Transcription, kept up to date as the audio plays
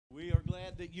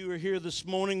glad that you are here this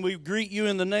morning. We greet you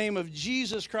in the name of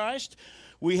Jesus Christ.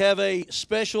 We have a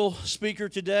special speaker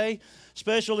today,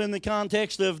 special in the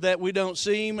context of that we don't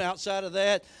see him. Outside of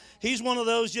that, he's one of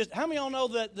those just, how many of y'all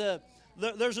know that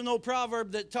there's an old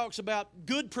proverb that talks about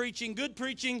good preaching. Good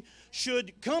preaching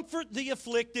should comfort the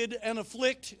afflicted and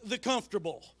afflict the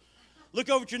comfortable. Look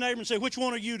over at your neighbor and say, which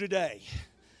one are you today?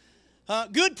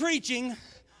 Good preaching,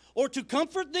 or to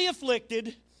comfort the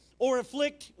afflicted or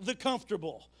afflict the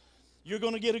comfortable. You're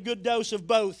going to get a good dose of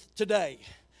both today.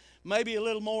 Maybe a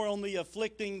little more on the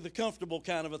afflicting the comfortable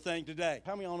kind of a thing today.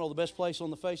 How many of y'all know the best place on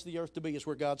the face of the earth to be is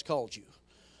where God's called you?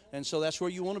 And so that's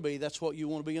where you want to be. That's what you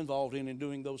want to be involved in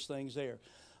doing those things there.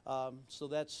 So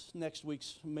that's next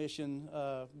week's mission,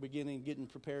 getting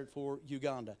prepared for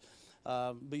Uganda.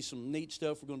 Be some neat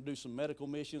stuff. We're going to do some medical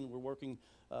mission. We're working,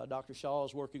 Dr. Shaw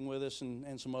is working with us,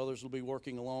 and some others will be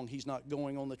working along. He's not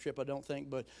going on the trip, I don't think,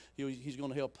 but he's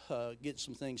going to help get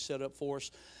some things set up for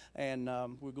us. And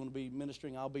we're going to be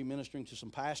ministering. I'll be ministering to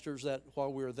some pastors that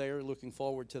while we're there, looking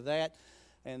forward to that.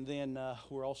 And then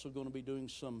we're also going to be doing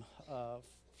some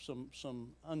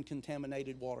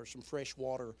uncontaminated water, some fresh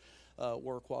water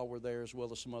work while we're there, as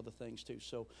well as some other things too.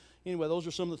 So anyway, those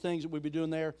are some of the things that we'll be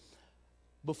doing there.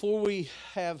 Before we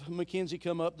have McKenzie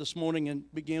come up this morning and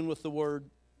begin with the word,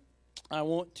 I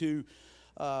want to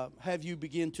have you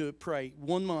begin to pray.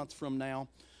 1 month from now,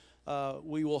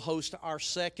 we will host our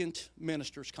second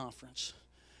ministers conference.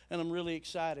 And I'm really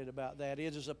excited about that.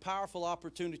 It is a powerful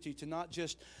opportunity to not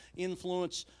just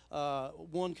influence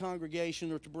one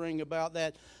congregation or to bring about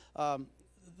that.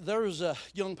 There's a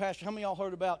young pastor. How many of y'all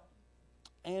heard about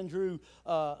Andrew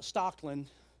Stockland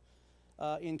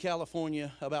in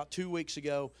California about 2 weeks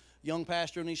ago? Young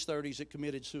pastor in his 30s that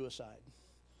committed suicide.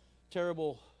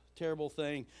 Terrible, terrible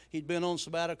thing. He'd been on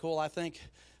sabbatical, I think,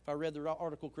 if I read the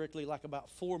article correctly, like about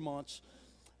 4 months.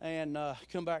 And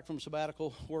come back from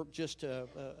sabbatical, worked just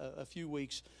a few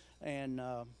weeks, and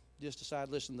just decided,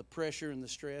 listen, the pressure and the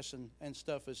stress and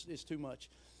stuff is too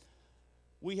much.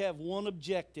 We have one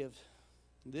objective.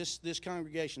 This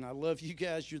congregation, I love you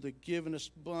guys. You're the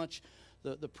givingest bunch,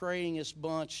 the prayingest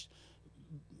bunch,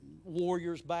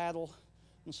 warriors battle.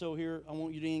 And so here, I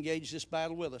want you to engage this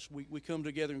battle with us. We come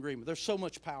together in agreement. There's so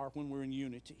much power when we're in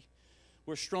unity.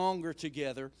 We're stronger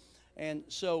together. And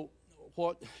so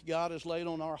what God has laid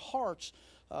on our hearts,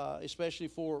 especially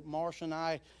for Marsha and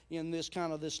I in this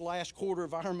last quarter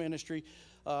of our ministry.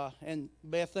 And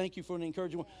Beth, thank you for the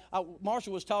encouragement. Marsha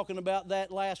was talking about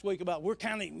that last week about we're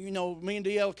kind of, me and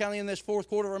DL kind of in this fourth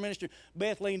quarter of our ministry.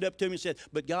 Beth leaned up to me and said,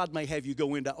 but God may have you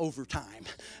go into overtime.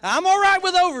 I'm all right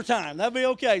with overtime. That'll be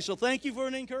okay. So thank you for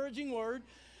an encouraging word.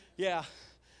 Yeah,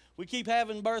 we keep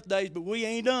having birthdays, but we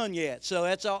ain't done yet. So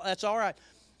that's all right.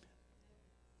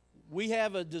 We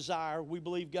have a desire. We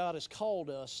believe God has called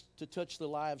us to touch the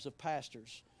lives of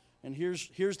pastors. And here's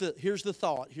the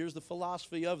thought. Here's the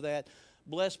philosophy of that.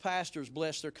 Blessed pastors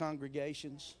bless their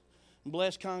congregations.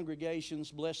 Blessed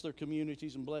congregations bless their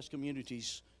communities, and blessed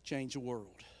communities change the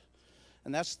world.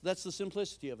 And that's the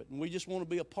simplicity of it. And we just want to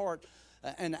be a part,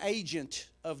 an agent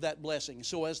of that blessing.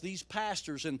 So as these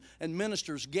pastors and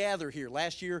ministers gather here,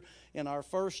 last year in our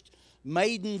first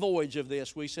maiden voyage of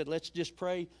this, we said, let's just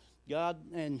pray, God,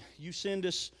 and you send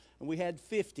us, and we had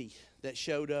 50 that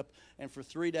showed up, and for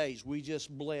 3 days we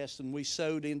just blessed and we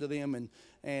sowed into them,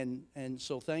 and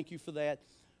so thank you for that.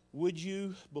 Would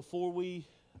you,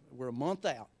 we're a month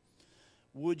out,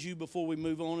 would you, before we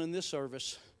move on in this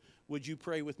service, would you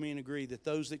pray with me and agree that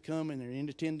those that come and are in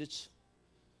attendance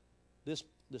this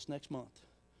next month,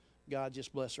 God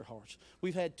just bless their hearts.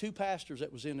 We've had 2 pastors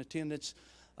that was in attendance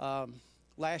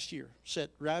last year, sat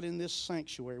right in this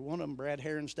sanctuary. One of them, Brad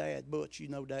Herron's dad, Butch, you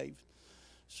know Dave,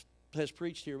 has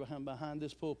preached here behind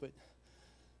this pulpit.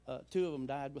 2 of them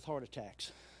died with heart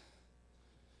attacks.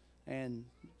 And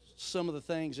some of the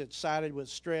things that sided with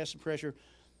stress and pressure,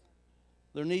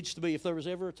 there needs to be, if there was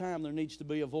ever a time, there needs to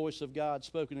be a voice of God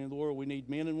spoken in the world. We need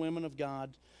men and women of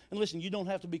God. And listen, you don't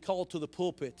have to be called to the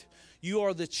pulpit. You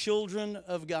are the children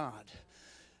of God.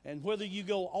 And whether you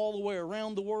go all the way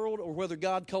around the world or whether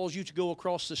God calls you to go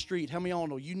across the street, how many of y'all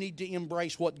know you need to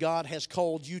embrace what God has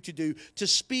called you to do, to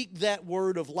speak that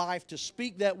word of life, to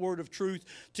speak that word of truth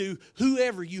to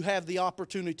whoever you have the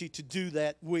opportunity to do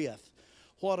that with.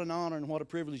 What an honor and what a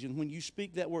privilege. And when you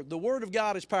speak that word, the word of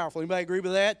God is powerful. Anybody agree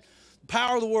with that? The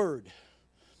power of the word.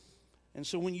 And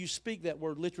so when you speak that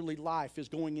word, literally life is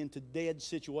going into dead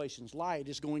situations. Light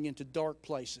is going into dark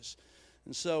places.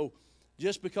 And so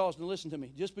just because, now listen to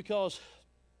me, just because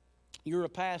you're a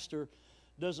pastor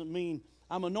doesn't mean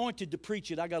I'm anointed to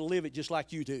preach it. I got to live it just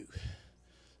like you do.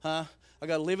 Huh? I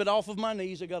got to live it off of my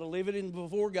knees. I got to live it in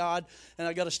before God, and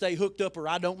I got to stay hooked up or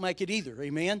I don't make it either.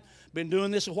 Amen? Been doing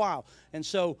this a while. And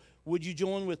so would you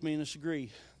join with me and us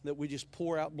agree that we just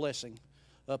pour out blessing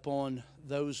upon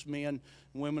those men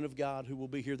and women of God who will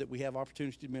be here that we have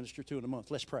opportunity to minister to in a month.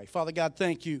 Let's pray. Father God,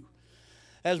 thank you.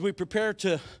 As we prepare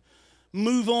to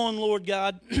move on, Lord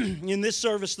God, in this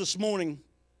service this morning,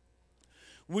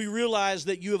 we realize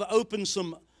that you have opened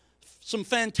some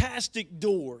fantastic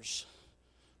doors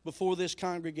before this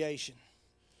congregation.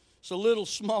 It's a little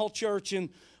small church in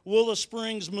Willow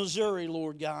Springs, Missouri,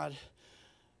 Lord God.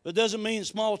 But it doesn't mean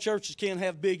small churches can't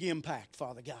have big impact,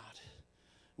 Father God.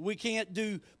 We can't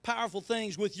do powerful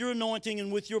things with your anointing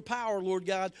and with your power, Lord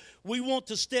God. We want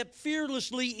to step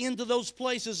fearlessly into those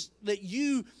places that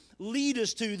you lead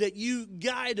us to, that you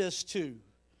guide us to.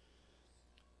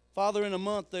 Father, in a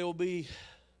month there will be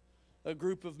a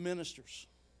group of ministers,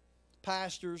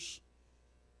 pastors,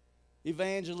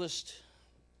 evangelists,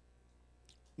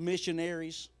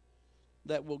 missionaries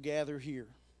that will gather here.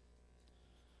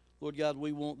 Lord God,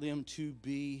 we want them to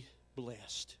be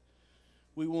blessed.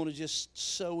 We want to just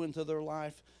sow into their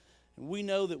life. And we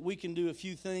know that we can do a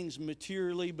few things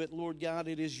materially, but Lord God,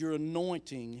 it is your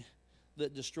anointing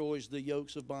that destroys the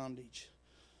yokes of bondage.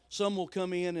 Some will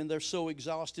come in and they're so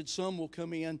exhausted. Some will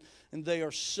come in and they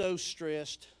are so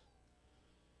stressed.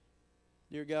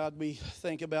 Dear God, we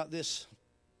think about this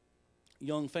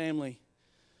young family,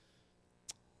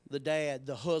 the dad,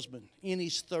 the husband, in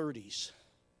his 30s,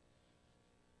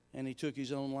 and he took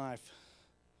his own life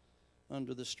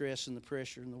under the stress and the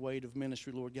pressure and the weight of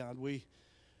ministry. Lord God, we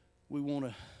want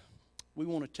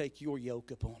to take your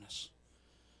yoke upon us.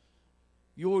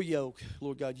 Your yoke,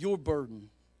 Lord God, your burden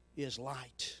is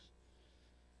light.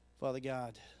 Father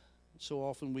God, so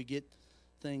often we get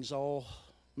things all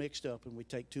mixed up and we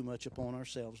take too much upon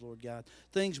ourselves, Lord God.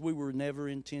 Things we were never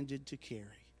intended to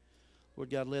carry. Lord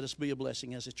God, let us be a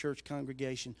blessing as a church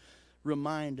congregation.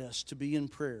 Remind us to be in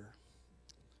prayer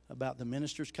about the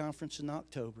Ministers' Conference in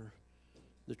October,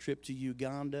 the trip to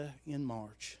Uganda in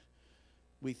March.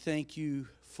 We thank you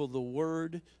for the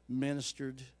word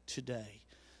ministered today.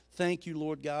 Thank you,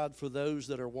 Lord God, for those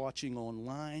that are watching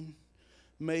online.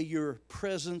 May your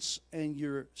presence and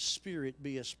your spirit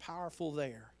be as powerful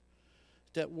there,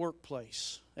 at that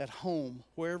workplace, at home,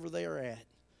 wherever they are at.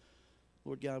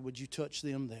 Lord God, would you touch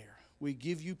them there? We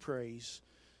give you praise.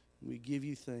 We give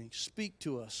you thanks. Speak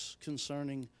to us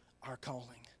concerning our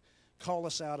calling. Call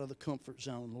us out of the comfort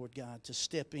zone, Lord God, to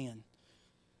step in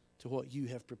to what you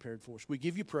have prepared for us. We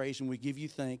give you praise and we give you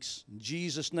thanks. In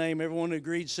Jesus' name, everyone who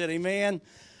agreed said amen.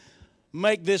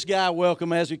 Make this guy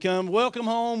welcome as he comes. Welcome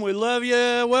home. We love you.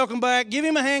 Welcome back. Give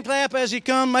him a hand clap as he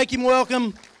comes. Make him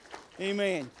welcome.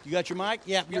 Amen. You got your mic?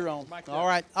 Yeah, you're on. All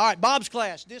right. All right. Bob's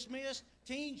class dismissed.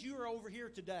 Teens, you are over here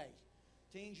today.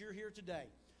 Teens, you're here today.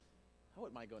 I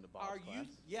wouldn't mind going to Bob's class.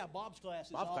 Yeah, Bob's class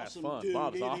is Bob's awesome. class fun. Dude,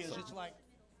 Bob's it awesome. is. It's like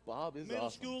Bob is middle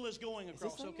awesome. school is going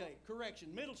across. this thing Okay,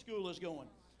 correction. Middle school is going.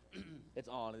 It's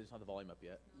on. I just don't have the volume up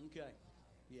yet. Okay.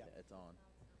 Yeah. It's on.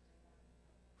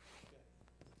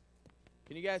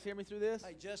 Can you guys hear me through this?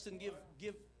 Hey, Justin,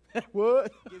 give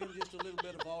What? give him just a little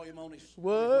bit of volume on his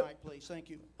What? mic, please. Thank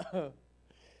you.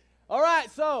 All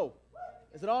right, so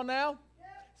is it on now?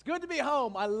 It's good to be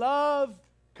home. I love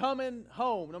coming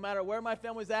home. No matter where my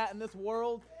family's at in this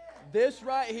world, this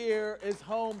right here is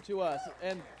home to us.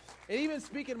 And even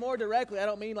speaking more directly, I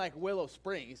don't mean like Willow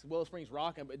Springs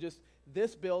rocking, but just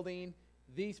this building,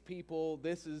 these people,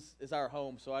 this is our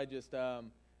home. So I just,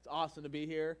 it's awesome to be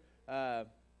here. I'm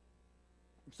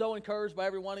so encouraged by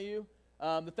every one of you.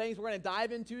 The things we're going to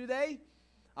dive into today,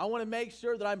 I want to make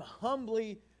sure that I'm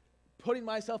humbly putting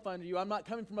myself under you. I'm not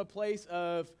coming from a place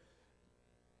of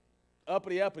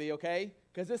uppity, okay?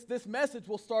 Because this message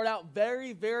will start out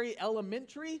very, very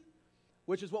elementary,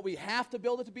 which is what we have to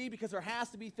build it to be, because there has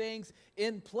to be things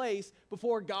in place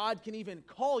before God can even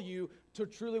call you to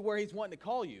truly where he's wanting to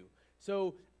call you.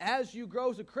 So as you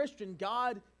grow as a Christian,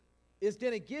 God is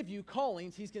going to give you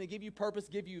callings. He's going to give you purpose,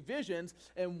 give you visions.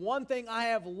 And one thing I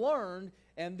have learned,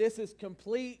 and this is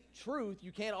complete truth,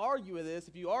 you can't argue with this.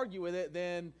 If you argue with it,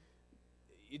 then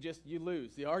you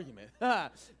lose the argument.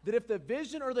 That if the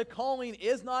vision or the calling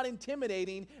is not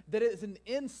intimidating, that it is an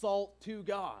insult to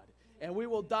God. And we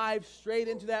will dive straight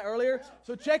into that earlier.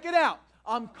 So check it out.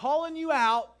 I'm calling you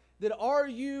out that are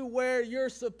you where you're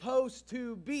supposed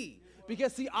to be?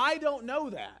 Because see, I don't know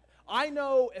that. I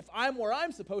know if I'm where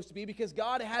I'm supposed to be because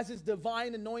God has his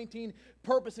divine anointing,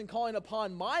 purpose, and calling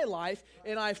upon my life.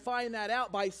 And I find that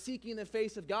out by seeking the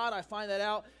face of God. I find that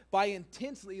out by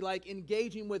intensely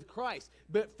engaging with Christ.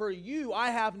 But for you,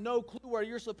 I have no clue where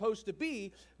you're supposed to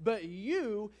be. But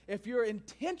you, if you're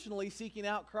intentionally seeking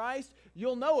out Christ,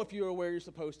 you'll know if you're where you're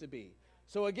supposed to be.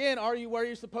 So again, are you where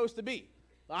you're supposed to be?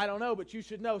 I don't know, but you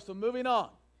should know. So moving on.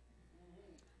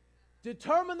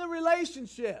 Determine the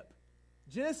relationship.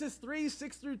 Genesis 3,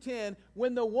 6 through 10.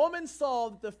 When the woman saw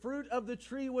that the fruit of the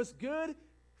tree was good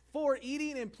for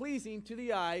eating and pleasing to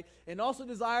the eye, and also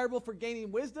desirable for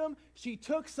gaining wisdom, she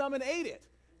took some and ate it.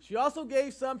 She also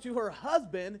gave some to her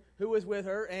husband who was with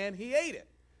her, and he ate it.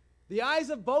 The eyes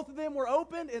of both of them were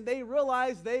opened, and they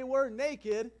realized they were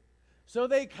naked, so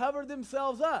they covered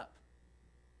themselves up.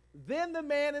 Then the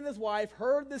man and his wife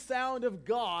heard the sound of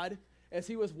God as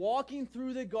he was walking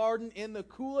through the garden in the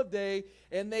cool of day,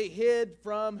 and they hid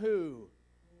from who?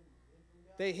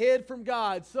 They hid from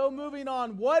God. So moving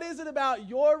on, what is it about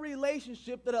your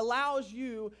relationship that allows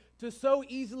you to so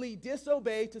easily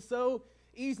disobey, to so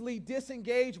easily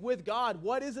disengage with God?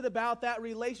 What is it about that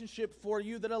relationship for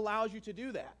you that allows you to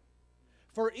do that?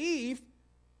 For Eve,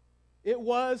 it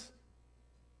was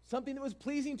something that was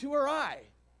pleasing to her eye.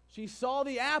 She saw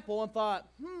the apple and thought,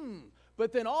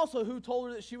 But then also, who told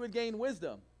her that she would gain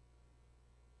wisdom?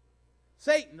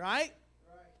 Satan, right?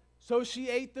 So she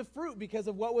ate the fruit because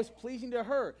of what was pleasing to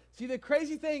her. See, the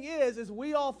crazy thing is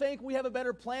we all think we have a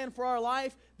better plan for our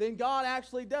life than God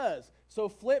actually does. So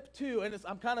flip to, and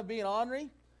I'm kind of being ornery.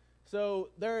 So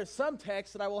there are some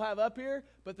texts that I will have up here,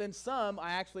 but then some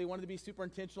I actually wanted to be super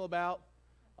intentional about.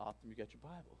 Often you got your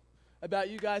Bible. About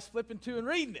you guys flipping to and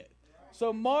reading it.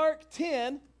 So Mark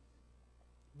 10,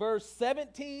 verse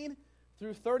 17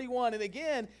 through 31. And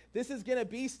again, this is going to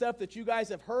be stuff that you guys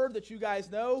have heard, that you guys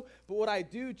know. But what I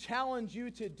do challenge you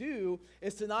to do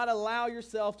is to not allow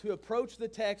yourself to approach the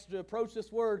text, to approach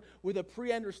this word with a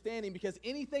pre-understanding. Because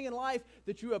anything in life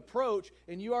that you approach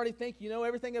and you already think you know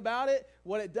everything about it,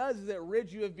 what it does is it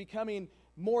rids you of becoming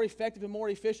more effective and more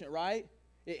efficient, right?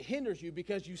 It hinders you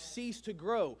because you cease to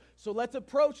grow. So let's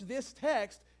approach this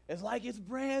text as like it's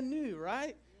brand new,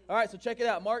 right? All right, so check it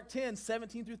out. Mark 10,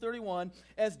 17 through 31.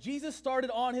 As Jesus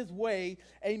started on his way,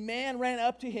 a man ran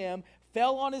up to him,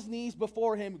 fell on his knees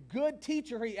before him. Good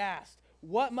teacher, he asked,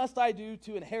 what must I do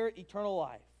to inherit eternal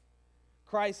life?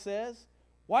 Christ says,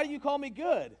 why do you call me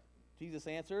good? Jesus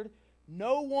answered,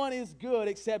 no one is good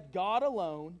except God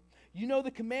alone. You know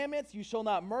the commandments, you shall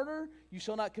not murder, you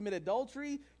shall not commit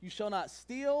adultery, you shall not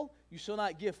steal, you shall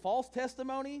not give false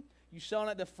testimony, you shall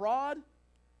not defraud,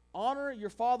 honor your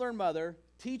father and mother.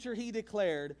 Teacher, he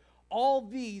declared, all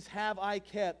these have I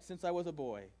kept since I was a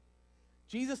boy.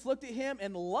 Jesus looked at him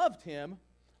and loved him.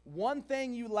 One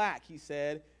thing you lack, he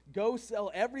said, go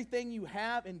sell everything you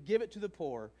have and give it to the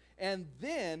poor, and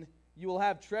then you will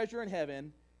have treasure in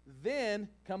heaven. Then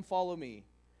come follow me.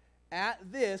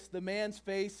 At this, the man's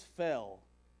face fell.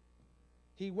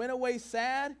 He went away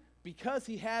sad because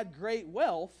he had great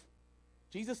wealth.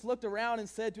 Jesus looked around and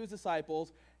said to his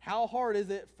disciples, how hard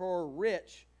is it for a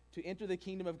rich to enter the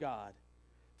kingdom of God?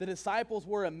 The disciples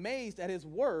were amazed at his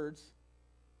words,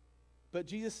 but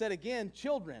Jesus said again,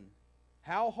 children,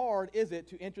 how hard is it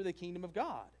to enter the kingdom of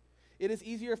God? It is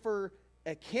easier for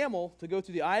a camel to go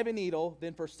through the eye of a needle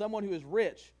than for someone who is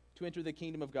rich to enter the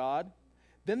kingdom of God.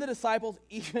 Then the disciples,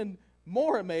 even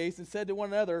more amazed, and said to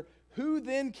one another, who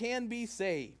then can be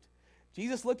saved?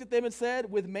 Jesus looked at them and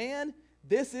said, with man,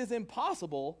 this is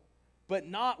impossible, but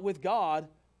not with God.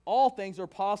 All things are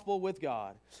possible with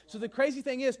God. So the crazy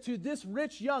thing is, to this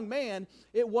rich young man,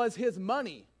 it was his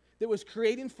money that was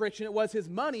creating friction. It was his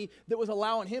money that was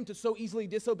allowing him to so easily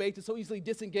disobey, to so easily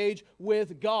disengage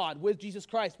with God, with Jesus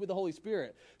Christ, with the Holy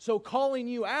Spirit. So calling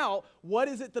you out, what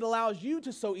is it that allows you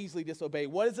to so easily disobey?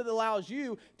 What is it that allows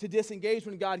you to disengage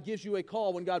when God gives you a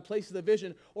call, when God places a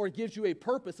vision or gives you a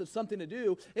purpose of something to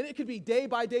do? And it could be day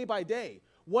by day by day.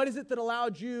 What is it that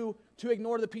allowed you to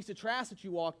ignore the piece of trash that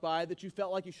you walked by that you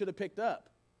felt like you should have picked up?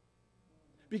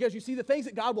 Because you see, the things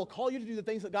that God will call you to do, the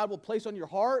things that God will place on your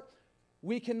heart,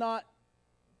 we cannot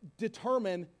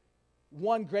determine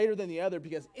one greater than the other,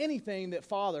 because anything that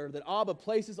Father, that Abba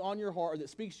places on your heart, or that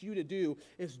speaks to you to do,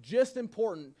 is just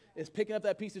important as picking up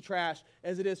that piece of trash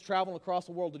as it is traveling across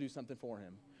the world to do something for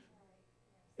him.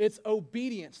 It's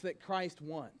obedience that Christ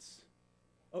wants.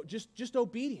 Oh, just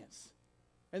obedience.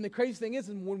 And the crazy thing is,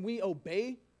 when we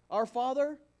obey our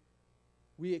Father,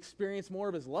 we experience more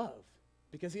of his love,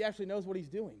 because he actually knows what he's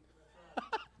doing.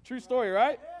 True story,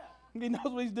 right? He knows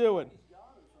what he's doing.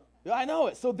 I know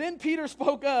it. So then Peter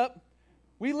spoke up.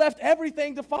 We left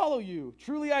everything to follow you.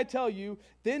 Truly I tell you,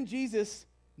 then Jesus,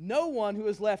 No one who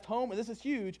has left home, and this is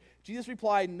huge, Jesus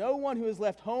replied, no one who has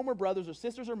left home or brothers or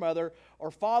sisters or mother or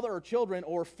father or children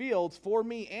or fields for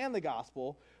me and the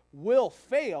gospel will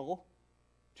fail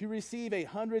to receive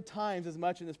 100 times as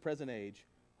much in this present age.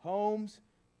 Homes,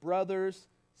 brothers,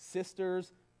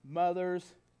 sisters,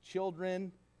 mothers,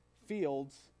 children,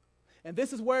 fields. And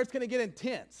this is where it's going to get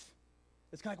intense.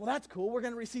 It's kind of like, well, that's cool. We're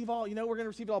going to receive all, we're going to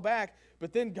receive it all back.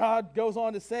 But then God goes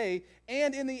on to say,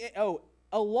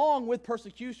 along with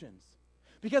persecutions.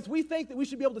 Because we think that we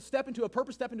should be able to step into a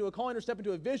purpose, step into a calling, or step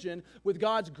into a vision with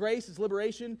God's grace, His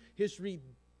liberation, His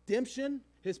redemption,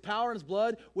 His power, and His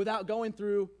blood without going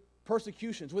through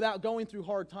persecutions, without going through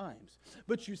hard times.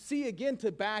 But you see again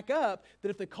to back up that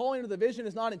if the calling or the vision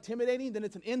is not intimidating, then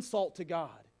it's an insult to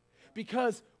God.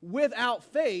 Because without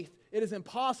faith, it is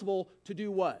impossible to do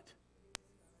what?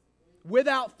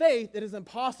 Without faith, it is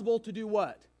impossible to do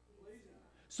what?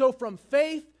 So from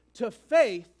faith to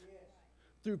faith,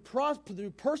 through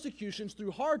persecutions,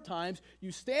 through hard times,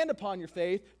 you stand upon your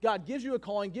faith. God gives you a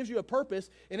calling, gives you a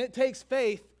purpose, and it takes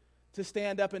faith to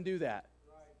stand up and do that.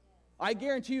 I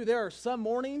guarantee you there are some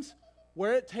mornings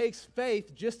where it takes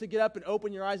faith just to get up and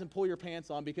open your eyes and pull your pants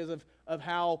on because of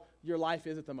how your life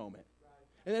is at the moment.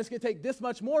 And then it's going to take this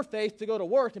much more faith to go to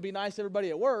work and be nice to everybody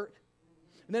at work.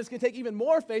 And then it's going to take even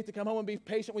more faith to come home and be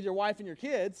patient with your wife and your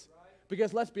kids.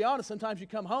 Because let's be honest, sometimes you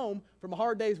come home from a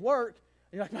hard day's work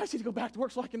and you're like, I just need to go back to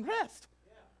work so I can rest.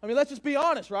 I mean, let's just be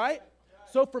honest, right?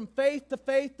 So from faith to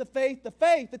faith to faith to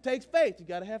faith, it takes faith. You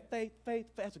got to have faith, faith,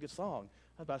 faith. That's a good song.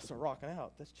 I was about to start rocking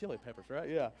out. That's Chili Peppers, right?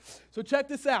 Yeah. So check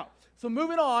this out. So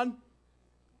moving on.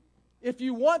 If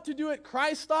you want to do it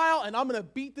Christ style, and I'm going to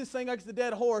beat this thing like it's a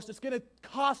dead horse, it's going to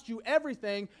cost you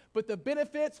everything, but the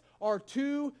benefits are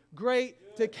too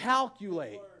great to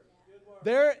calculate.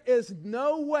 There is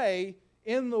no way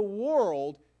in the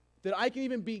world that I can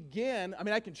even begin. I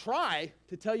mean, I can try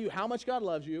to tell you how much God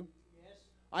loves you.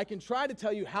 I can try to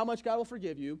tell you how much God will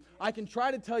forgive you. I can try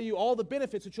to tell you all the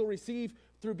benefits that you'll receive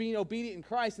through being obedient in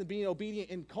Christ and being obedient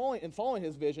in calling and following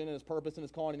His vision and His purpose and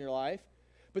His calling in your life.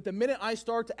 But the minute I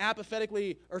start to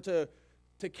apathetically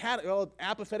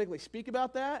speak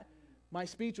about that, my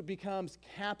speech becomes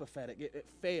capathetic. It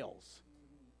fails.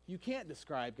 You can't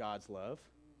describe God's love.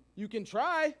 You can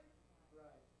try.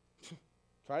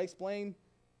 Try to explain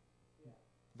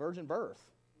virgin birth.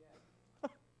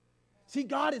 See,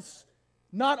 God is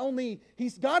not only,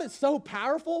 God is so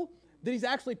powerful that He's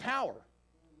actually power.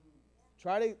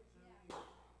 So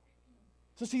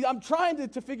see, I'm trying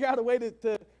to figure out a way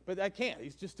to but I can't.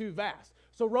 He's just too vast.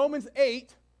 So Romans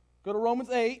 8, go to Romans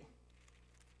 8.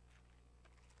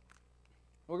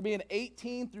 We're going to be in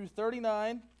 18 through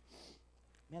 39.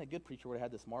 Man, a good preacher would have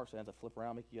had this marked so I have to flip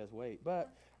around, make you guys wait.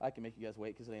 But I can make you guys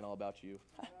wait because it ain't all about you.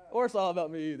 Or it's all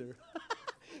about me either.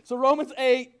 So Romans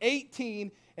 8,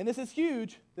 18, and this is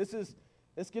huge. This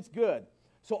gets good.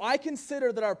 So I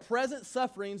consider that our present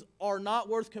sufferings are not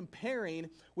worth comparing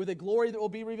with the glory that will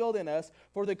be revealed in us.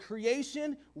 For the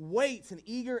creation waits in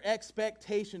eager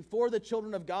expectation for the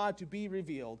children of God to be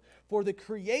revealed. For the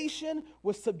creation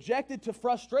was subjected to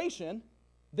frustration,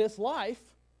 this life,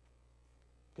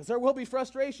 because there will be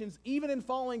frustrations. Even in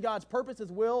following God's purpose,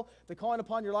 His will, the calling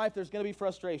upon your life, there's going to be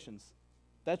frustrations.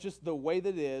 That's just the way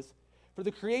that it is. For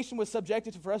the creation was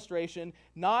subjected to frustration,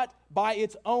 not by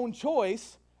its own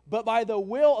choice, but by the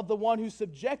will of the one who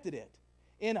subjected it,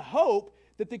 in hope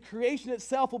that the creation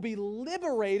itself will be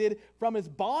liberated from its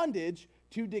bondage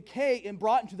to decay and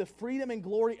brought into the freedom and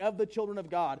glory of the children of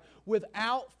God.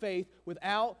 Without faith,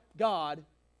 without God,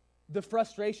 the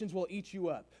frustrations will eat you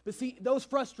up. But see, those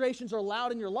frustrations are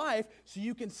allowed in your life so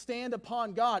you can stand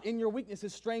upon God. In your weakness,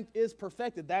 His strength is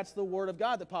perfected. That's the Word of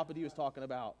God that Papa D was talking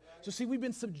about. So see, we've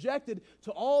been subjected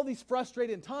to all these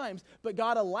frustrated times, but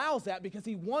God allows that because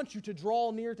He wants you to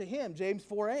draw near to Him, James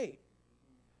 4:8.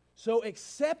 So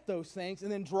accept those things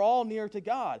and then draw near to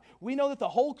God. We know that the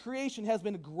whole creation has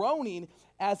been groaning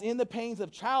as in the pains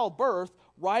of childbirth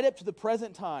right up to the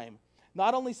present time.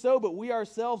 Not only so, but we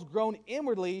ourselves groan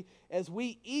inwardly as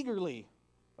we eagerly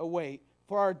await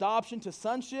for our adoption to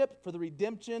sonship, for the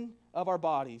redemption of our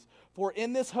bodies. For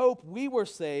in this hope we were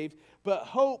saved, but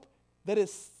hope that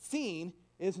is seen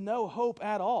is no hope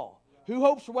at all. Who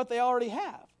hopes for what they already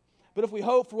have? But if we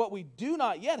hope for what we do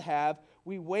not yet have,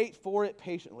 we wait for it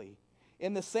patiently.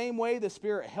 In the same way, the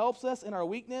Spirit helps us in our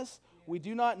weakness. We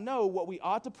do not know what we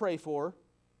ought to pray for,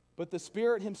 but the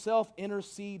Spirit Himself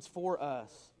intercedes for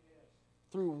us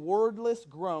through wordless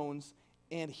groans,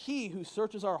 and He who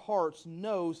searches our hearts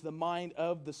knows the mind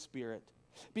of the Spirit,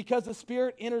 because the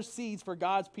Spirit intercedes for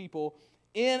God's people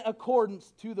in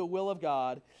accordance to the will of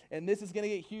God. And this is going to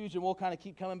get huge, and we'll kind of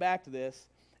keep coming back to this.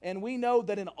 And we know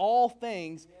that in all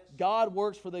things, God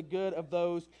works for the good of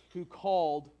those who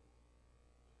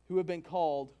have been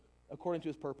called according to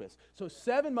his purpose. So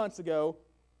 7 months ago,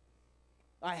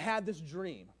 I had this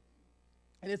dream.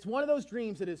 And it's one of those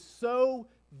dreams that is so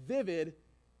vivid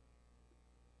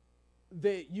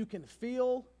that you can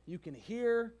feel, you can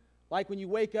hear. Like when you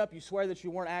wake up, you swear that you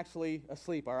weren't actually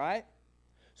asleep, all right?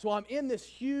 So I'm in this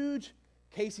huge,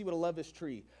 Casey would have loved this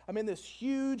tree. I'm in this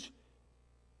huge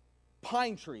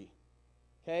pine tree,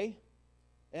 okay?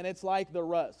 And it's like the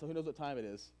rut, so who knows what time it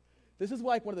is. This is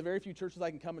like one of the very few churches I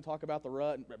can come and talk about the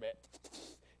rut,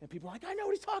 and people are like, I know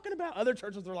what he's talking about. Other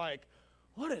churches are like,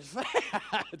 what is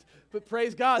that? But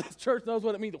praise God, this church knows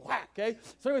what it means to whack, okay?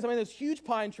 So anyways, I'm in this huge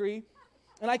pine tree,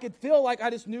 and I could feel like I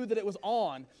just knew that it was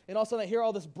on. And all of a sudden I hear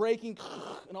all this breaking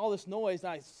and all this noise,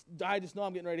 and I just know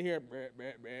I'm getting ready to hear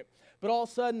it. But all of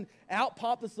a sudden, out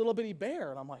popped this little bitty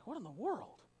bear, and I'm like, what in the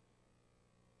world?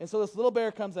 And so this little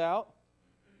bear comes out,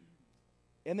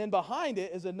 and then behind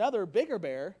it is another bigger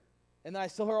bear, and then I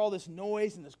still hear all this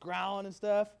noise and this growling and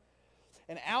stuff.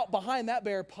 And out behind that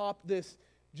bear popped this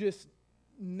just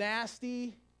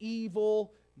nasty,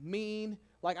 evil, mean,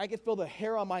 like I could feel the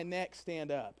hair on my neck stand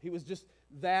up. He was just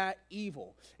that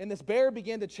evil. And this bear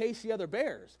began to chase the other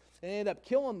bears and ended up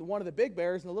killing one of the big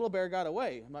bears, and the little bear got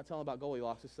away. I'm not telling about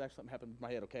Goldilocks. This is actually something happened in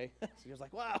my head, okay? So you're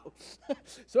like, wow.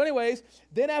 So anyways,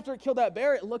 then after it killed that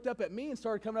bear, it looked up at me and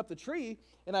started coming up the tree,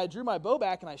 and I drew my bow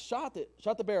back, and I shot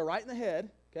the bear right in the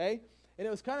head, okay? And it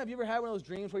was kind of, you ever had one of those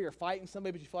dreams where you're fighting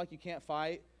somebody, but you feel like you can't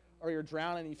fight, or you're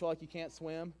drowning and you feel like you can't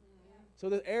swim? So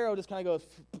the arrow just kind of goes,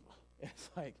 it's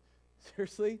like,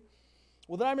 seriously?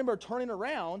 Well, then I remember turning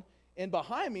around, and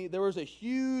behind me, there was a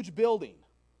huge building.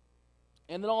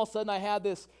 And then all of a sudden, I had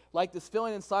this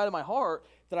feeling inside of my heart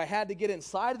that I had to get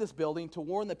inside of this building to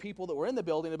warn the people that were in the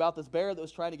building about this bear that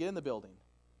was trying to get in the building.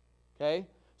 Okay?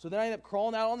 So then I ended up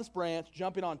crawling out on this branch,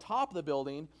 jumping on top of the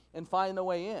building, and finding a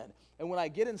way in. And when I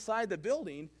get inside the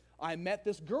building, I met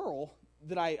this girl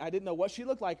that I didn't know what she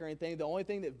looked like or anything. The only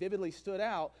thing that vividly stood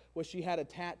out was she had a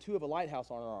tattoo of a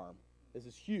lighthouse on her arm. This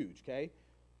is huge, okay?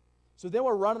 So then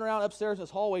we're running around upstairs in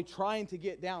this hallway trying to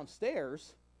get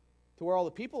downstairs to where all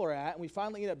the people are at, and we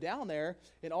finally end up down there,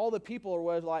 and all the people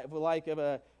were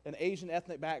an Asian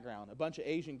ethnic background, a bunch of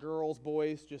Asian girls,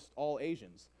 boys, just all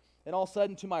Asians. And all of a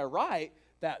sudden, to my right,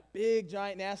 that big,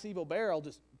 giant, nasty, evil bear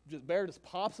just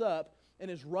pops up and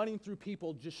is running through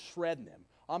people, just shredding them.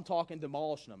 I'm talking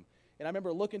demolishing them. And I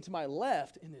remember looking to my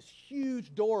left, and this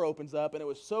huge door opens up, and it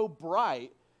was so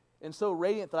bright and so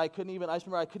radiant that I couldn't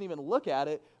even look at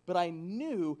it, but I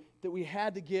knew that we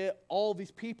had to get all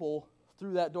these people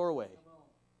through that doorway.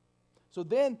 So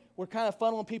then we're kind of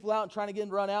funneling people out and trying to get them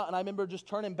to run out, and I remember just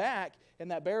turning back, and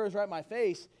that bear was right in my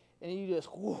face, and he just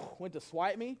went to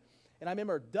swipe me, and I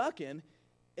remember ducking,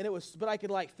 but I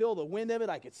could feel the wind of it,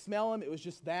 I could smell him, it was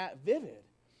just that vivid.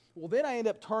 Well, then I ended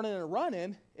up turning and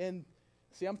running, and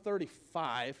see, I'm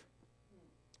 35.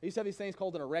 I used to have these things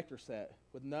called an erector set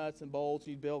with nuts and bolts.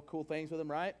 You'd build cool things with them,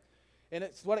 right? And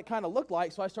it's what it kind of looked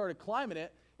like, so I started climbing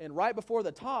it, and right before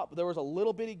the top, there was a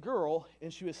little bitty girl,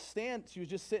 and she was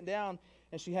just sitting down,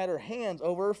 and she had her hands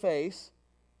over her face,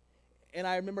 and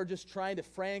I remember just trying to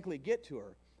frantically get to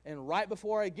her. And right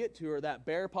before I get to her, that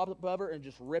bear popped up above her and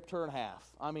just ripped her in half.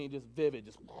 I mean, just vivid,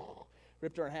 just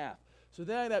ripped her in half. So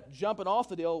then I ended up jumping off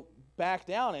the deal, back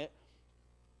down it,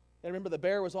 and I remember the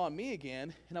bear was on me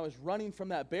again, and I was running from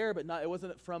that bear, but it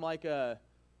wasn't from like a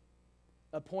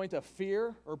point of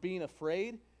fear or being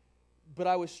afraid, but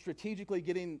I was strategically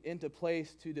getting into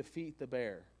place to defeat the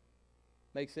bear.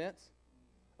 Make sense?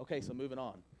 Okay, so moving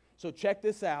on. So check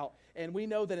this out, and we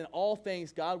know that in all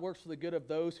things God works for the good of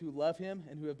those who love him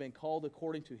and who have been called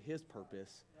according to his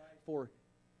purpose. For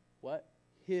what?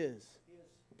 His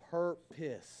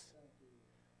purpose.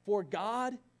 For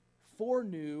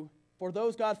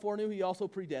those God foreknew, he also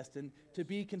predestined to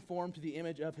be conformed to the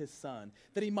image of his Son,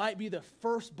 that he might be the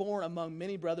firstborn among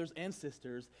many brothers and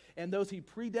sisters. And those he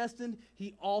predestined,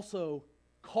 he also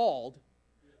called.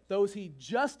 Those he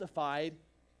justified,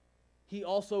 he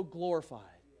also glorified.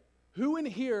 Who in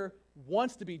here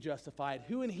wants to be justified?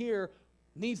 Who in here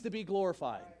needs to be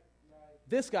glorified?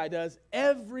 This guy does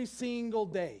every single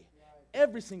day.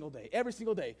 Every single day. Every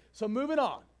single day. So moving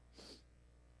on.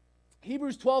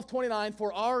 Hebrews 12:29,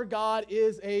 for our God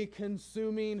is a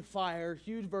consuming fire.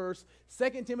 Huge verse.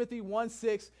 2 Timothy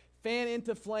 1:6, fan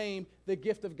into flame the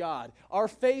gift of God. Our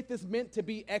faith is meant to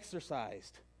be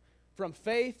exercised. From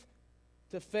faith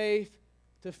to faith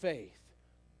to faith.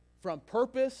 From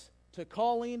purpose to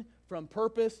calling, from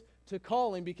purpose to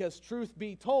calling, because truth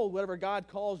be told, whatever God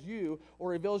calls you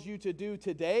or reveals you to do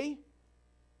today,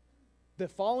 The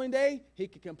following day, he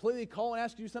could completely call and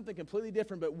ask you to do something completely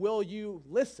different, but will you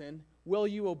listen? Will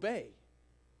you obey?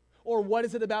 Or what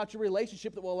is it about your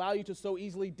relationship that will allow you to so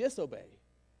easily disobey?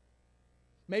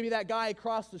 Maybe that guy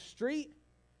across the street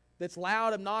that's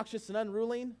loud, obnoxious, and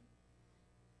unruly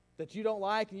that you don't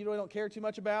like and you really don't care too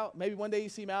much about. Maybe one day you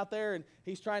see him out there and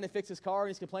he's trying to fix his car and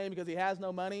he's complaining because he has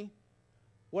no money.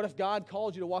 What if God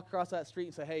called you to walk across that street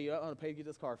and say, hey, you don't want to pay to get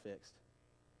this car fixed?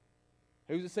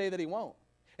 Who's to say that he won't?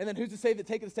 And then who's to say that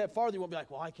take it a step farther, you won't be like,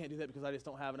 well, I can't do that because I just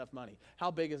don't have enough money. How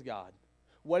big is God?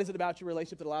 What is it about your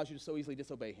relationship that allows you to so easily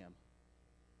disobey him?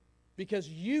 Because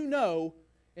you know,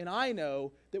 and I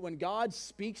know, that when God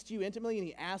speaks to you intimately and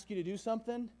he asks you to do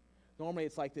something, normally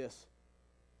it's like this.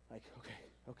 Like,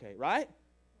 okay, right?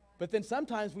 But then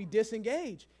sometimes we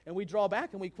disengage and we draw back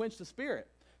and we quench the spirit.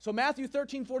 So Matthew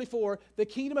 13:44, the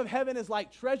kingdom of heaven is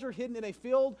like treasure hidden in a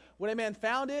field. When a man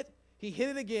found it, he hid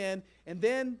it again, and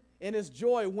then in his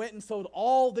joy went and sold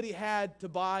all that he had to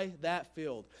buy that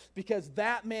field. Because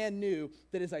that man knew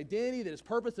that his identity, that his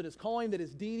purpose, that his calling, that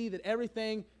his deity, that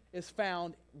everything is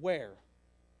found where?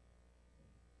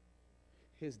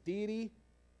 His deity,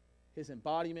 his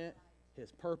embodiment,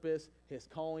 his purpose, his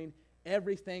calling,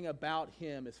 everything about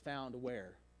him is found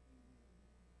where?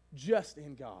 Just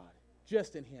in God.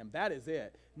 Just in him. That is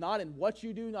it. Not in what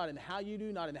you do, not in how you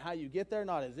do, not in how you get there,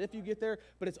 not as if you get there,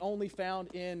 but it's only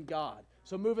found in God.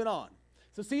 So moving on.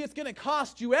 So see, it's going to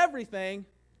cost you everything,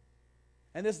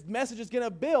 and this message is going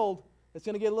to build. It's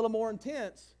going to get a little more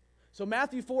intense. So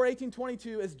Matthew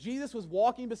 4:18-22, as Jesus was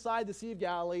walking beside the Sea of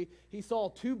Galilee, he saw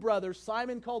two brothers,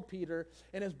 Simon called Peter,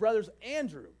 and his brothers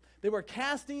Andrew. They were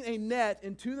casting a net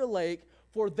into the lake,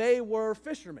 for they were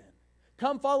fishermen.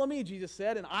 Come follow me, Jesus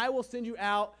said, and I will send you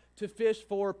out to fish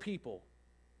for people.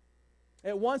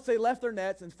 At once they left their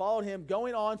nets and followed him.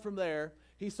 Going on from there,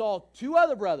 he saw two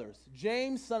other brothers,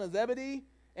 James, son of Zebedee,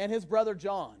 and his brother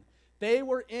John. They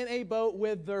were in a boat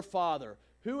with their father.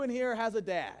 Who in here has a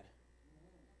dad?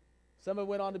 Someone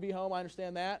went on to be home, I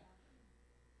understand that.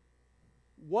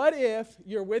 What if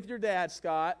you're with your dad,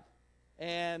 Scott,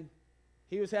 and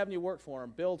he was having you work for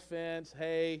him, build fence,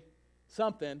 hay,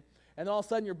 something, and all of a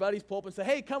sudden your buddies pull up and say,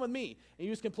 hey, come with me. And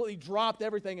you just completely dropped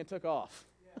everything and took off.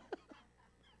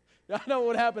 Yeah. I know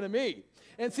what happened to me.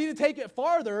 And see, to take it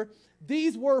farther,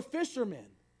 these were fishermen.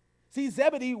 See,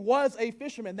 Zebedee was a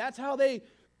fisherman. That's how they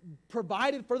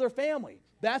provided for their family.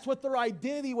 That's what their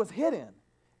identity was hid in.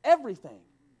 Everything.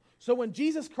 So when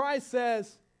Jesus Christ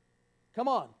says, come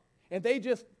on, and they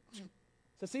just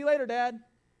say, see you later, Dad.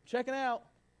 Checking out.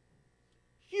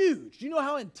 Huge. Do you know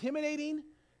how intimidating,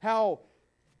 how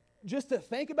just to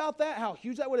think about that, how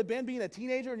huge that would have been being a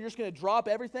teenager and you're just going to drop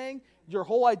everything, your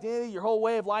whole identity, your whole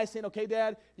way of life, saying, okay,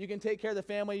 Dad, you can take care of the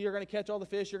family, you're going to catch all the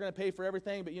fish, you're going to pay for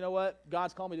everything, but you know what?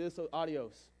 God's called me to this, so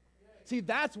adios. See,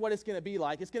 that's what it's going to be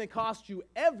like. It's going to cost you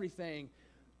everything,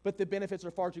 but the benefits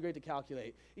are far too great to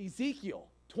calculate. Ezekiel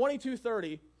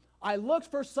 22:30, I looked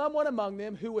for someone among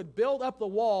them who would build up the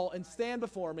wall and stand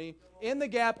before me in the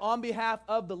gap on behalf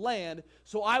of the land,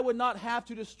 so I would not have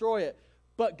to destroy it.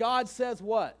 But God says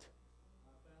what?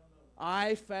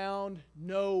 I found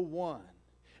no one.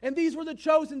 And these were the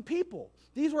chosen people.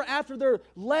 These were after they're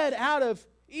led out of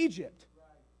Egypt.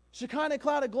 Shekinah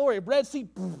cloud of glory, Red Sea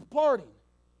parting.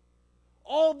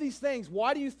 All of these things.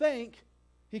 Why do you think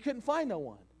he couldn't find no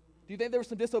one? Do you think there was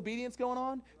some disobedience going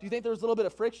on? Do you think there was a little bit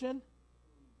of friction?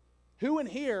 Who in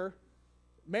here,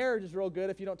 marriage is real good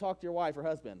if you don't talk to your wife or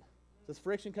husband. Does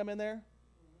friction come in there?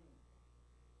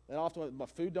 And often my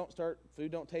food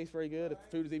don't taste very good if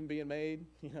food is even being made,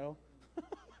 you know.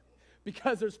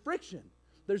 Because there's friction.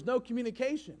 There's no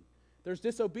communication. There's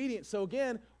disobedience. So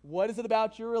again, what is it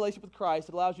about your relationship with Christ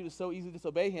that allows you to so easily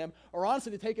disobey him? Or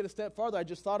honestly, to take it a step farther, I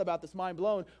just thought about this, mind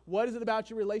blown. What is it about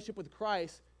your relationship with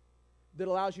Christ that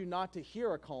allows you not to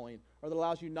hear a calling or that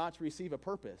allows you not to receive a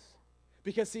purpose?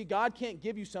 Because see, God can't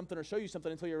give you something or show you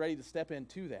something until you're ready to step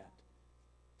into that.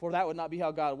 For that would not be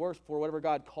how God works. For whatever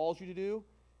God calls you to do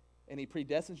and he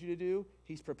predestines you to do,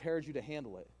 he's prepared you to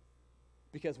handle it.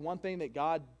 Because one thing that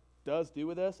God does do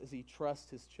with us is he trusts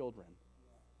his children.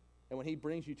 And when he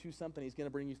brings you to something, he's going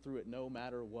to bring you through it no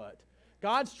matter what.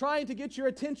 God's trying to get your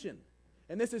attention.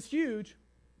 And this is huge.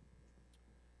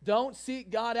 Don't seek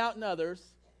God out in others.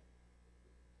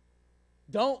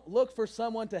 Don't look for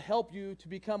someone to help you to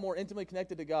become more intimately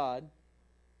connected to God.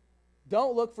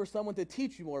 Don't look for someone to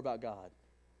teach you more about God.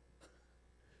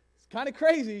 It's kind of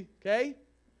crazy, okay?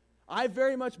 I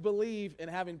very much believe in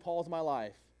having Pauls in my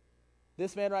life.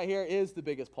 This man right here is the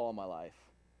biggest Paul in my life.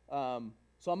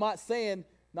 So I'm not saying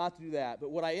not to do that,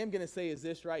 but what I am going to say is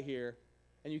this right here,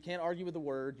 and you can't argue with the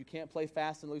word. You can't play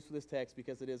fast and loose with this text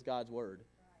because it is God's word.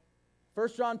 1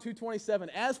 John 2:27,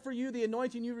 as for you, the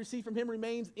anointing you receive from him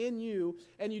remains in you,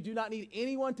 and you do not need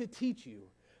anyone to teach you.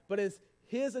 But as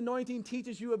his anointing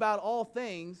teaches you about all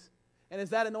things, and as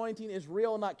that anointing is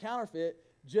real and not counterfeit,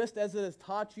 just as it has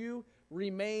taught you,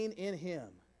 remain in him.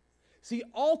 See,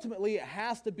 ultimately, it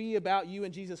has to be about you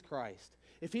and Jesus Christ.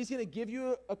 If he's going to give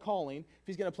you a calling, if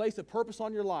he's going to place a purpose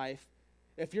on your life,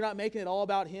 if you're not making it all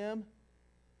about him,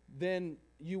 then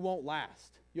you won't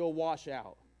last. You'll wash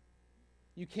out.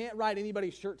 You can't ride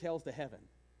anybody's shirt tails to heaven.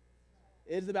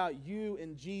 It is about you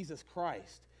and Jesus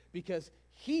Christ, because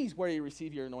he's where you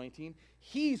receive your anointing.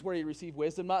 He's where you receive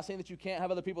wisdom. I'm not saying that you can't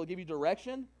have other people give you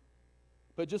direction,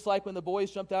 but just like when the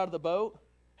boys jumped out of the boat,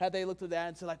 had they looked at Dad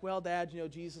and said, like, well, Dad,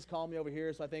 Jesus called me over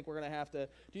here, so I think we're going to have to.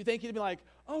 Do you think he'd be like,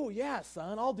 oh, yeah,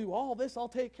 son, I'll do all this. I'll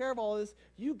take care of all this.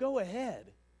 You go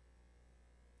ahead.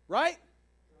 Right?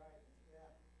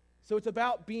 So it's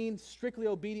about being strictly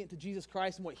obedient to Jesus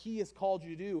Christ and what he has called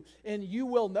you to do, and you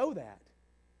will know that.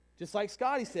 Just like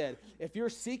Scotty said, if you're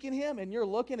seeking him and you're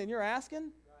looking and you're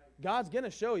asking, God's going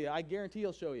to show you. I guarantee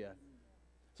he'll show you.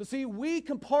 So see, we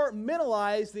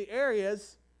compartmentalize the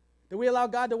areas that we allow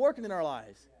God to work in our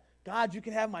lives. God, you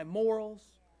can have my morals.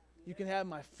 You can have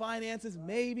my finances,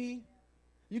 maybe.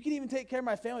 You can even take care of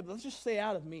my family, but let's just stay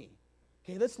out of me.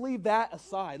 Okay, let's leave that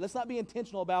aside. Let's not be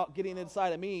intentional about getting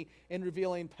inside of me and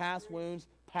revealing past wounds,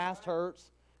 past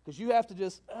hurts, because you have to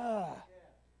just,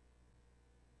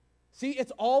 See,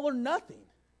 it's all or nothing.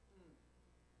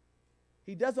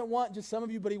 He doesn't want just some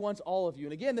of you, but he wants all of you.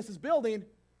 And again, this is building.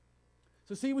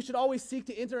 So see, we should always seek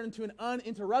to enter into an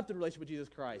uninterrupted relationship with Jesus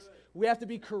Christ. We have to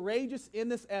be courageous in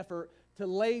this effort to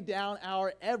lay down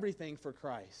our everything for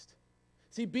Christ.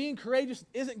 See, being courageous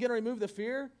isn't going to remove the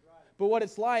fear, but what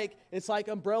it's like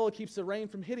umbrella keeps the rain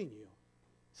from hitting you.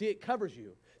 See, it covers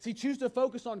you. See, choose to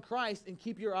focus on Christ and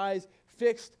keep your eyes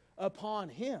fixed upon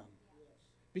him,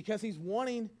 because he's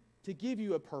wanting to give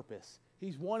you a purpose.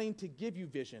 He's wanting to give you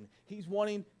vision. He's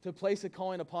wanting to place a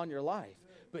calling upon your life.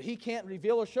 But he can't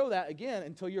reveal or show that, again,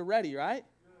 until you're ready, right?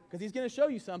 Because he's going to show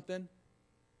you something.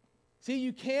 See,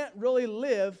 you can't really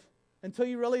live until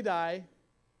you really die.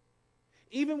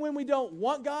 Even when we don't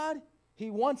want God,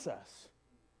 he wants us.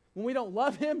 When we don't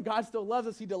love him, God still loves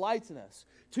us. He delights in us.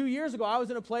 2 years ago, I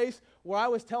was in a place where I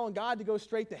was telling God to go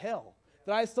straight to hell.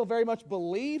 That I still very much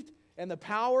believed in the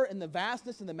power and the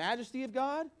vastness and the majesty of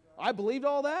God. I believed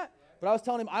all that. But I was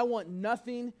telling him, I want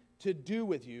nothing to do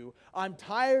with you. I'm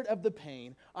tired of the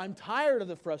pain. I'm tired of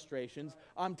the frustrations.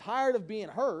 I'm tired of being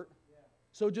hurt.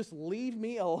 So just leave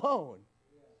me alone.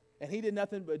 And he did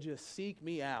nothing but just seek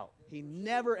me out. He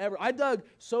never, ever. I dug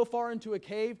so far into a